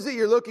 who is it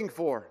you're looking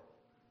for?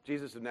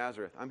 Jesus of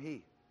Nazareth. I'm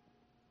he.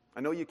 I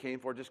know you came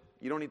for,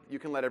 you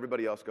can let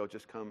everybody else go.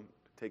 Just come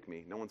take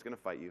me. No one's going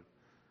to fight you.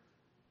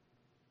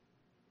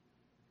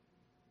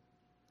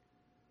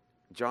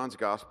 John's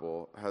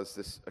gospel has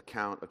this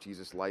account of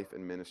Jesus' life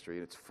and ministry,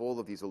 and it's full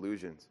of these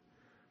allusions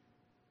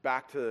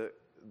back to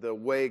the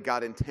way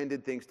God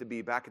intended things to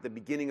be, back at the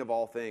beginning of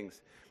all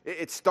things.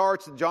 It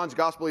starts, John's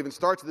gospel even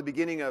starts at the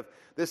beginning of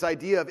this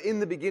idea of in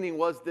the beginning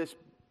was this,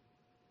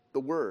 the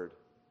Word.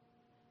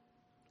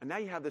 And now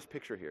you have this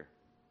picture here.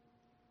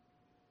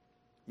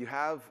 You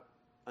have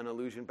an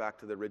allusion back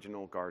to the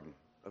original Garden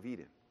of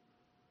Eden.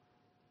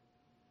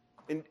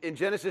 In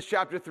Genesis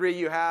chapter 3,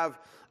 you have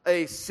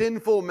a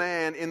sinful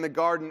man in the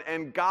garden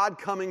and God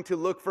coming to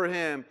look for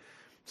him,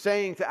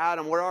 saying to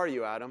Adam, where are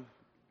you, Adam?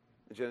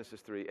 In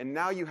Genesis 3. And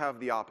now you have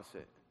the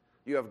opposite.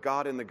 You have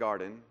God in the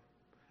garden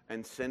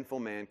and sinful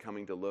man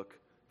coming to look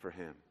for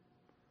him.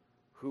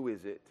 Who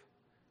is it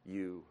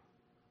you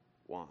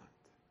want?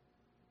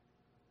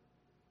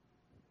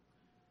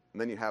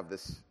 And then you have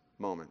this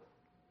moment.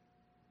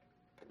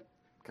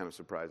 Kind of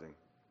surprising.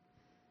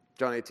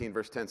 John 18,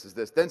 verse 10 says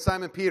this. Then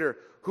Simon Peter,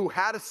 who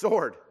had a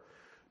sword,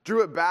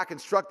 drew it back and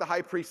struck the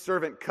high priest's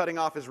servant, cutting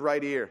off his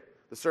right ear.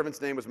 The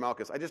servant's name was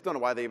Malchus. I just don't know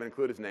why they even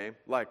include his name.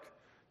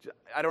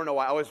 I don't know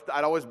why. I always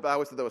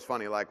thought that was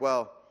funny.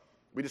 Well,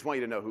 we just want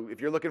you to know who. If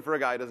you're looking for a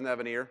guy who doesn't have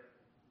an ear,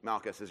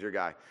 Malchus is your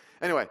guy.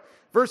 Anyway,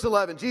 verse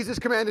 11. Jesus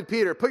commanded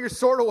Peter, put your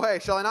sword away.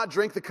 Shall I not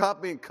drink the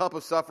cup, being cup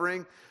of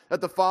suffering,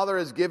 that the Father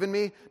has given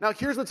me? Now,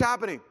 here's what's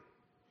happening.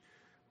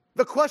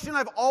 The question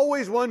I've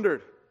always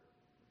wondered,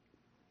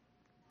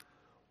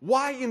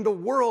 why in the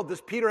world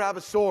does Peter have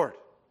a sword?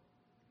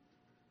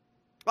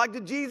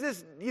 Did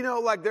Jesus,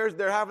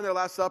 they're having their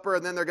Last Supper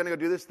and then they're going to go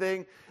do this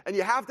thing. And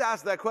you have to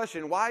ask that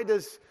question, why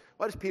does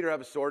Peter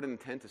have a sword and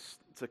intend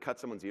to cut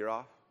someone's ear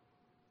off?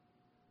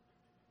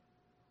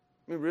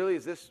 I mean, really,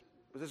 does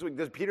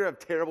Peter have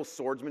terrible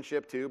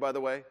swordsmanship too, by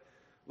the way?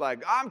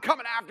 I'm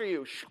coming after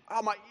you.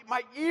 Oh,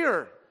 my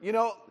ear,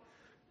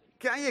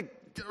 can you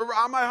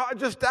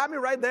just stab me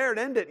right there and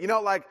end it?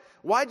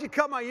 Why'd you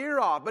cut my ear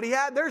off? But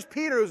there's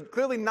Peter, who's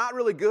clearly not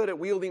really good at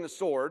wielding a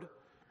sword.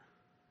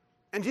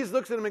 And Jesus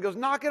looks at him and goes,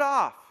 knock it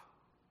off.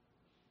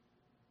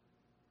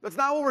 That's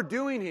not what we're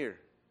doing here.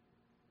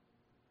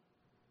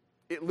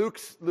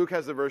 Luke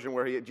has the version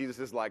where Jesus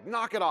is like,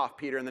 knock it off,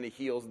 Peter, and then he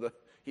heals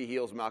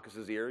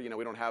Malchus's ear.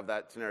 We don't have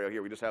that scenario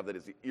here. We just have that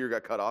his ear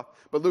got cut off.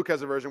 But Luke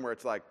has a version where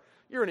it's like,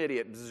 you're an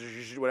idiot,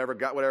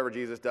 whatever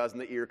Jesus does,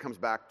 and the ear comes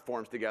back,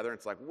 forms together, and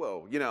it's like,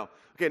 whoa,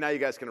 okay, now you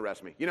guys can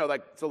arrest me.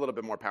 It's a little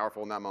bit more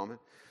powerful in that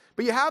moment.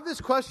 But you have this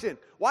question,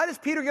 why does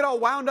Peter get all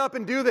wound up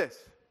and do this?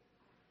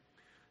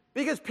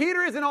 Because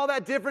Peter isn't all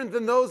that different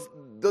than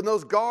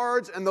those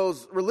guards and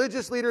those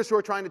religious leaders who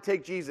are trying to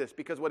take Jesus.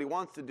 Because what he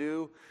wants to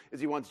do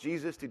is he wants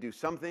Jesus to do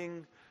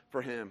something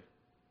for him.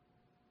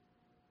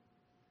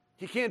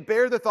 He can't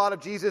bear the thought of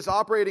Jesus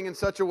operating in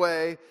such a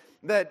way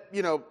that,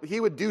 he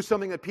would do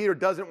something that Peter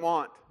doesn't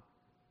want.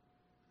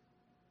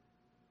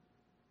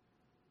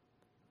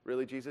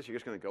 Really, Jesus? You're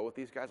just going to go with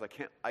these guys?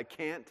 I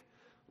can't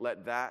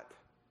let that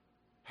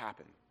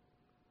happen.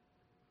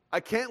 I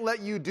can't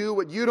let you do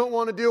what you don't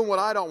want to do and what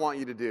I don't want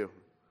you to do.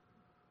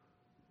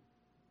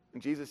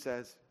 And Jesus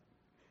says,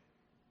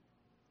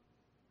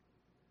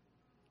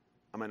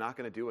 am I not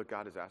going to do what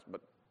God has asked,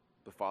 but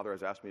the Father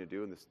has asked me to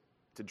do, and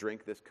to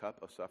drink this cup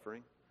of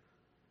suffering?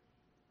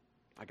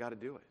 I got to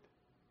do it.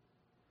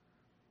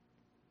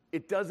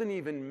 It doesn't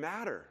even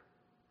matter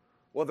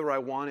whether I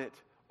want it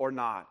or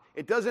not.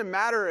 It doesn't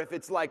matter if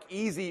it's like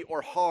easy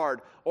or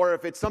hard, or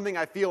if it's something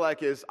I feel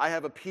like I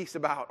have a peace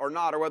about or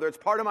not, or whether it's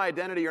part of my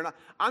identity or not.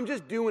 I'm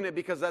just doing it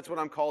because that's what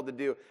I'm called to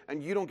do,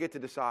 and you don't get to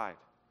decide.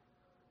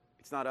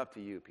 It's not up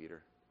to you,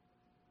 Peter.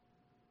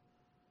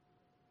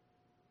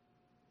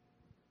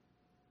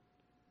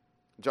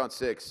 John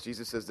 6,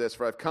 Jesus says this,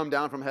 for I've come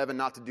down from heaven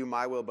not to do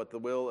my will, but the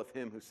will of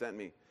him who sent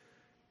me.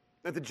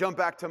 And to jump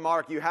back to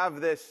Mark, you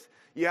have the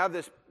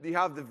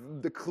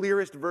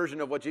clearest version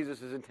of what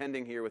Jesus is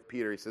intending here with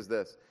Peter. He says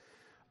this,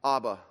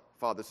 Abba,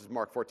 Father, this is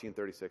Mark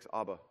 14:36,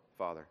 Abba,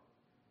 Father,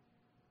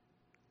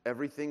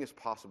 everything is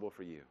possible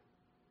for you.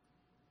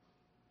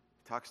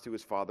 He talks to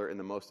his Father in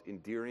the most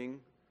endearing,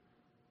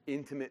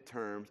 intimate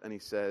terms, and he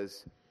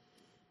says,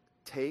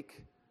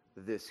 take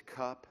this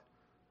cup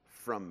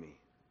from me.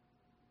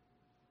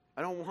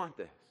 I don't want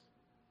this.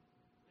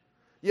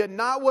 Yet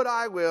not what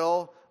I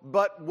will,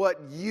 but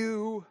what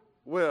you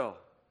will.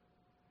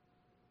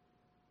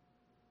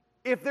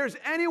 If there's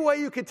any way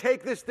you could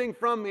take this thing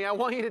from me, I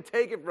want you to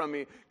take it from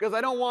me, because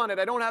I don't want it.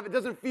 I don't have it. It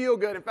doesn't feel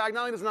good. In fact,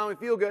 not only does it not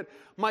feel good,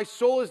 my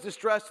soul is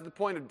distressed to the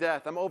point of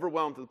death. I'm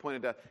overwhelmed to the point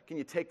of death. Can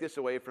you take this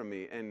away from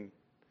me?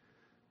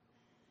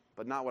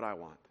 But not what I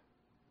want,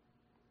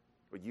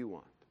 what you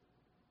want.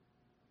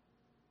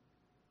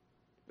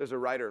 There's a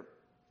writer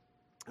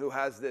who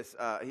has this,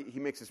 he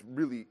makes this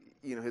really,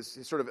 his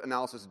sort of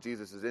analysis of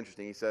Jesus is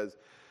interesting. He says,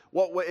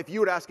 what if you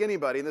would ask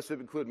anybody, and this would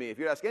include me, if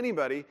you would ask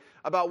anybody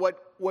about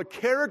what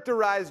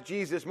characterized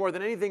Jesus more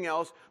than anything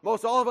else,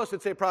 most all of us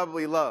would say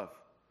probably love.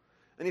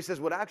 And he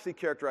says what actually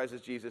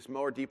characterizes Jesus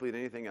more deeply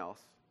than anything else,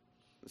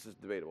 this is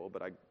debatable,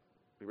 but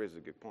he raises a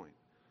good point,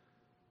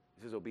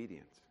 is his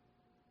obedience.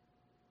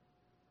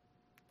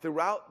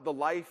 Throughout the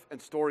life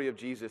and story of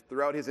Jesus,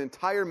 throughout his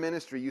entire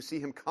ministry, you see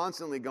him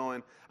constantly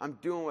going, I'm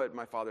doing what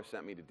my Father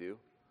sent me to do.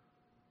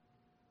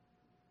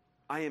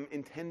 I am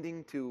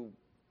intending to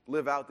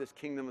live out this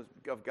kingdom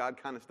of God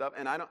kind of stuff.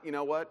 And you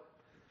know what?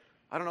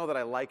 I don't know that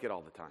I like it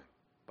all the time,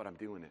 but I'm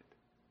doing it.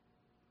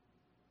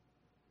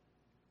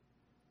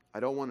 I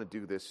don't want to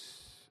do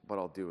this, but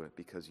I'll do it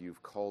because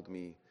you've called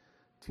me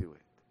to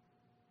it.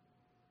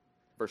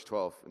 Verse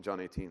 12 in John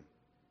 18.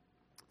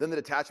 Then the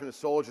detachment of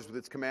soldiers with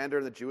its commander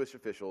and the Jewish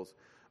officials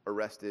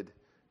arrested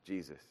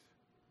Jesus.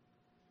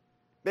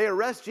 They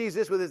arrest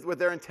Jesus with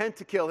their intent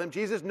to kill him.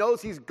 Jesus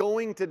knows he's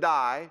going to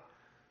die.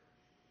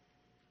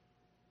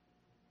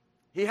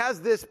 He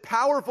has this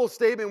powerful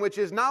statement, which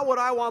is not what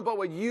I want, but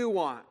what you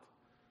want.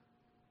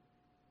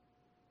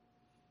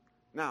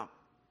 Now,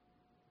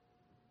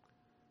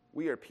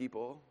 we are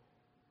people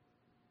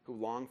who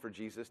long for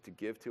Jesus to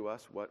give to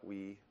us what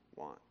we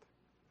want.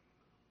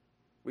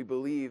 We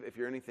believe, if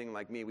you're anything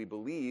like me, we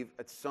believe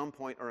at some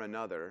point or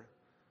another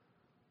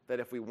that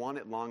if we want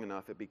it long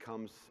enough, it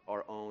becomes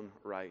our own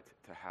right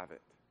to have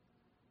it.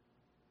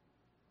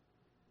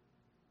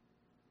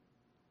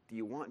 Do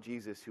you want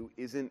Jesus who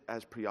isn't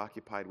as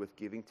preoccupied with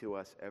giving to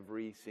us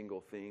every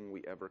single thing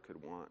we ever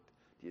could want?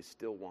 Do you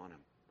still want him?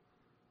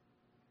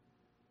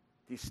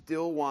 Do you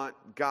still want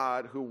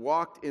God who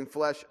walked in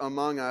flesh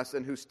among us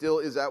and who still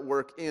is at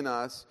work in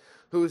us,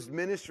 whose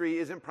ministry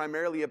isn't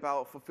primarily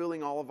about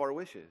fulfilling all of our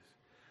wishes?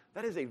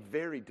 That is a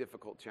very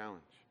difficult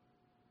challenge.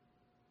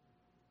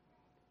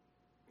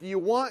 Do you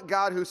want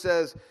God who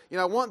says,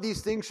 I want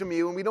these things from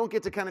you, and we don't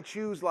get to kind of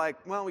choose I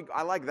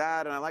like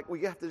that, and we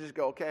have to just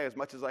go, okay, as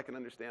much as I can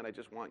understand, I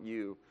just want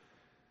you.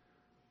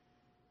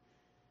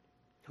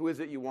 Who is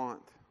it you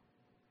want?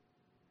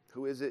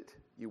 Who is it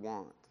you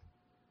want?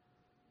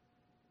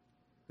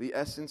 The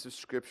essence of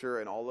Scripture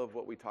and all of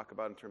what we talk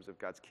about in terms of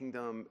God's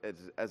kingdom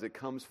as it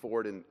comes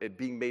forward and it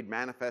being made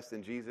manifest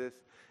in Jesus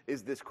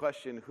is this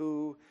question,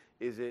 who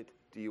is it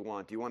do you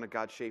want? Do you want a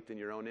God shaped in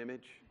your own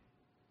image?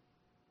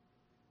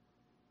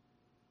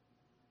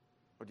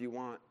 Or do you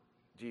want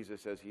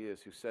Jesus as he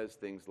is, who says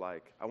things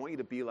like, I want you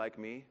to be like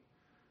me,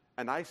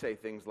 and I say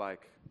things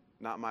like,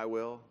 Not my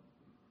will,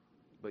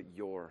 but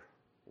your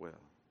will.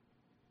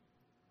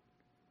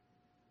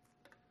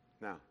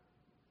 Now,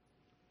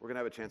 we're going to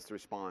have a chance to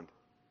respond.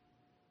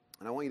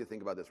 And I want you to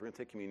think about this. We're going to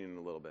take communion in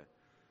a little bit.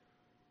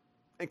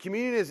 And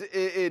communion is,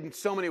 in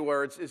so many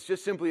words, is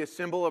just simply a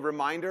symbol of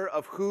reminder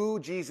of who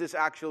Jesus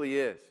actually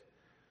is.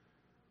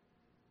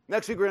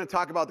 Next week, we're going to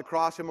talk about the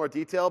cross in more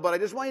detail, but I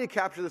just want you to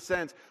capture the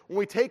sense. When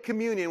we take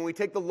communion, when we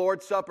take the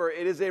Lord's Supper,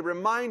 it is a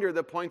reminder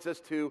that points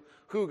us to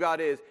who God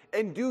is.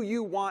 And do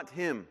you want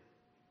Him?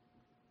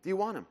 Do you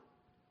want Him?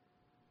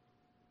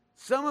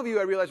 Some of you,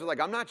 I realize, are like,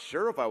 I'm not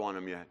sure if I want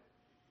Him yet.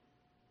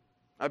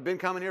 I've been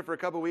coming here for a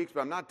couple weeks, but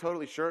I'm not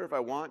totally sure if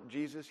I want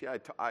Jesus. Yeah,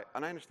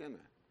 and I understand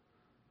that.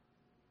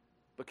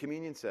 But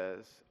communion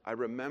says, I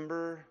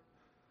remember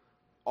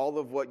all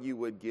of what you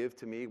would give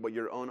to me, what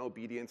your own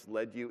obedience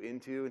led you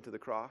into the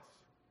cross.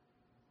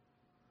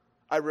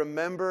 I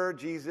remember,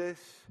 Jesus,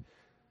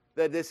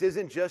 that this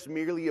isn't just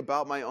merely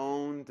about my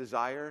own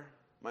desire,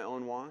 my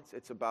own wants.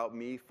 It's about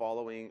me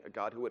following a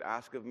God who would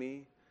ask of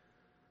me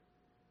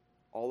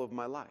all of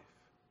my life.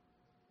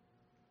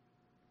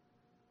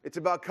 It's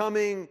about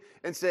coming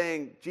and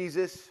saying,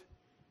 Jesus,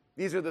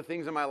 these are the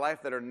things in my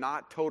life that are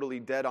not totally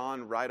dead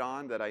on, right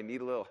on, that I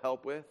need a little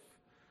help with.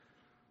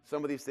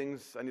 Some of these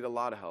things I need a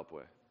lot of help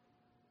with.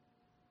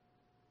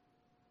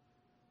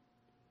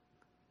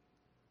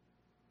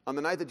 On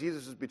the night that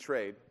Jesus was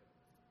betrayed,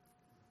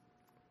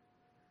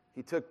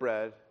 He took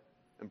bread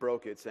and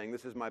broke it, saying,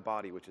 this is my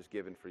body, which is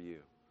given for you.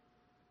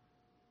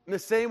 In the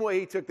same way,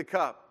 He took the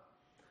cup,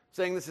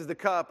 saying, this is the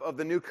cup of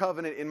the new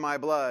covenant in my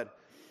blood.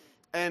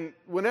 And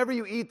whenever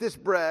you eat this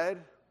bread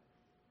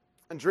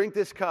and drink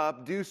this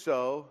cup, do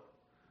so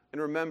in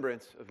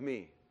remembrance of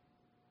me.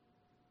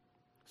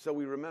 So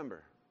we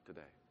remember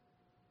today.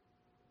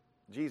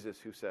 Jesus,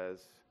 who says,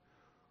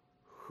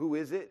 who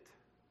is it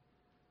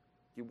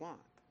you want?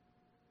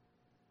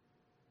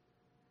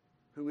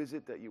 Who is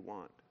it that you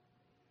want?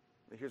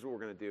 And here's what we're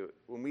going to do.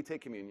 When we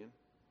take communion,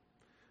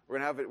 we're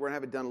going to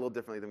have it done a little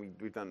differently than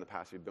we've done in the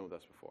past. You've been with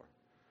us before.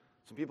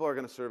 Some people are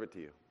going to serve it to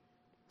you.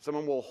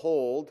 Someone will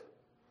hold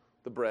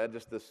the bread,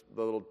 just the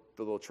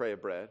little tray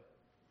of bread,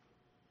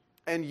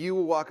 and you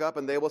will walk up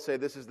and they will say,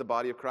 this is the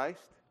body of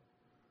Christ,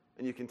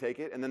 and you can take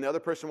it. And then the other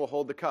person will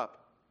hold the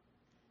cup.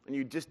 And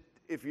you just,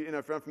 if you're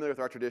unfamiliar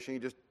with our tradition, you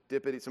just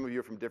dip it. Some of you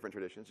are from different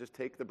traditions. Just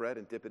take the bread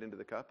and dip it into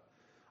the cup.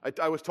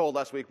 I was told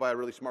last week by a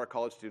really smart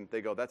college student,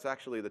 they go, that's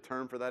actually the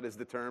term for that is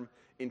the term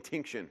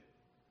intinction.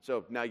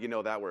 So now you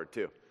know that word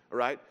too, all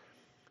right?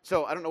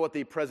 So I don't know what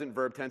the present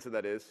verb tense of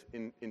that is,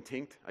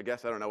 intinct, I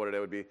guess. I don't know what it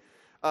would be.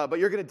 But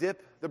you're going to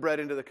dip the bread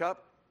into the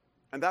cup,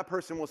 and that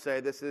person will say,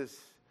 this is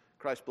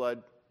Christ's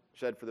blood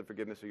shed for the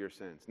forgiveness of your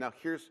sins. Now,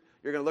 you're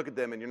going to look at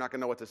them, and you're not going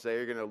to know what to say.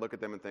 You're going to look at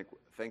them and think,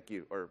 thank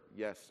you, or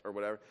yes, or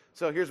whatever.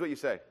 So here's what you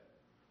say.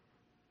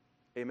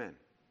 Amen.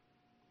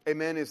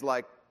 Amen is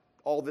like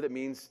all that it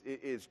means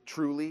is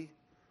truly,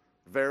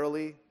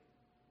 verily,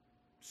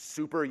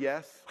 super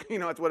yes.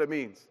 That's what it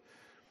means.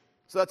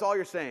 So that's all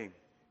you're saying.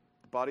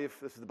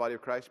 This is the body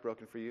of Christ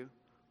broken for you,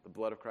 the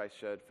blood of Christ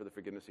shed for the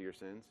forgiveness of your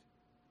sins.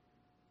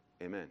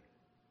 Amen.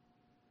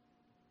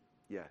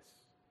 Yes,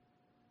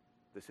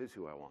 this is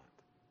who I want.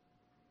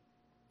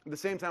 At the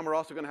same time, we're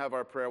also going to have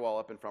our prayer wall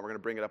up in front. We're going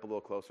to bring it up a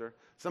little closer.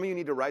 Some of you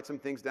need to write some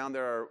things down.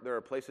 There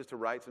are places to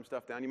write some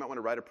stuff down. You might want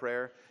to write a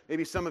prayer.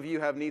 Maybe some of you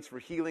have needs for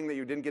healing that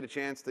you didn't get a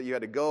chance, that you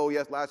had to go.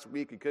 Yes, last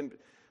week you couldn't.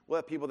 We'll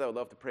have people that would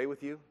love to pray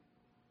with you.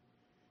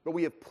 But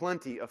we have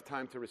plenty of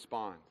time to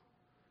respond.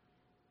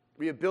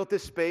 We have built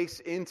this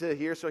space into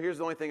here, so here's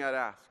the only thing I'd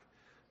ask.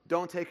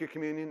 Don't take your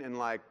communion and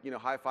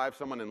high-five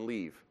someone and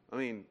leave.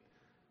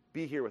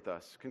 Be here with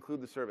us.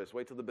 Conclude the service.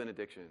 Wait till the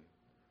benediction.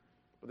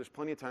 But there's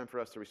plenty of time for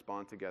us to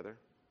respond together.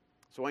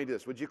 So I want you to do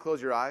this. Would you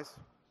close your eyes?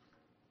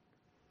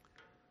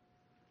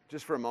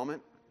 Just for a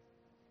moment.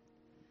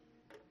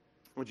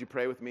 Would you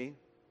pray with me?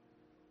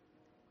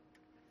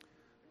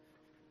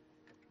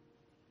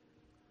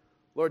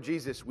 Lord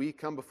Jesus, we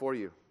come before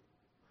you,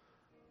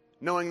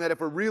 knowing that if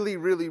we're really,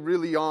 really,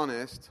 really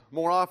honest,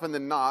 more often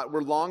than not,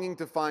 we're longing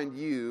to find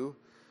you,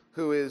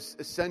 who is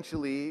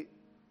essentially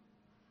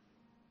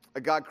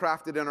a God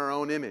crafted in our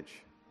own image.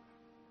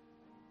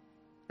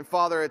 And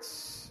Father,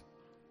 it's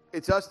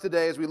us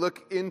today as we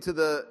look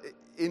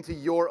into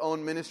your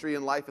own ministry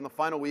and life in the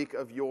final week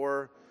of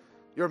your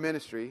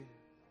ministry,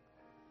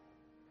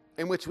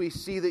 in which we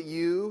see that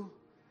you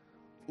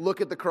look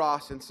at the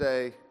cross and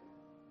say,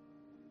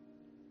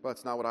 well,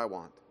 it's not what I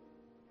want,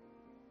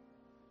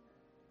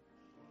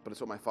 but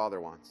it's what my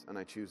Father wants, and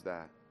I choose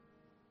that.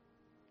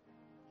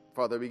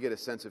 Father, we get a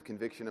sense of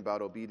conviction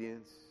about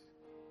obedience.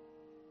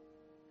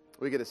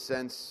 We get a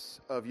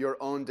sense of your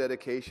own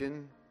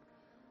dedication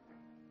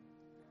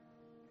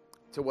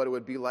to what it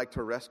would be like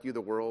to rescue the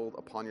world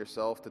upon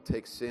yourself, to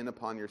take sin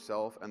upon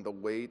yourself and the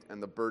weight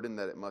and the burden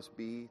that it must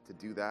be to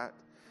do that.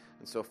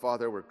 And so,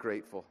 Father, we're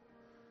grateful.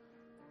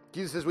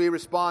 Jesus, as we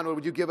respond,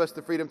 would you give us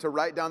the freedom to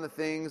write down the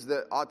things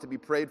that ought to be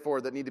prayed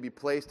for, that need to be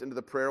placed into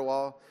the prayer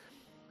wall,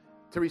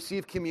 to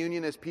receive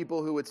communion as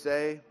people who would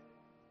say,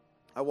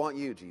 I want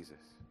you, Jesus.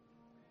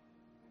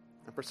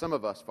 And for some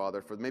of us,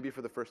 Father, maybe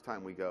for the first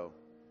time we go,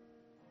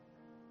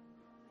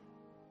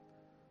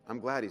 I'm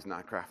glad he's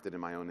not crafted in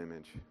my own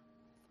image.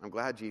 I'm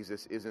glad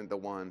Jesus isn't the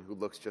one who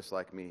looks just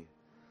like me.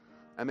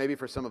 And maybe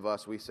for some of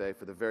us, we say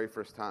for the very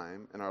first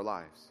time in our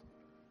lives,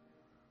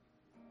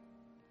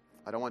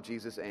 I don't want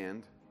Jesus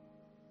and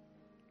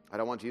I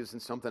don't want Jesus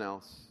and something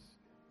else.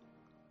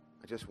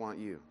 I just want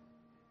you.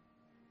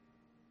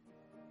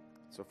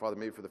 So, Father,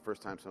 maybe for the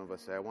first time, some of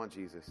us say, I want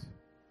Jesus.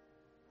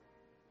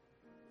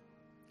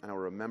 And I'll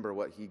remember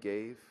what he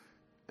gave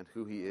and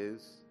who he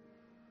is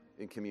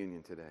in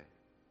communion today.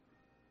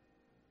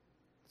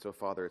 So,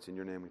 Father, it's in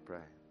your name we pray.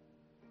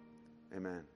 Amen.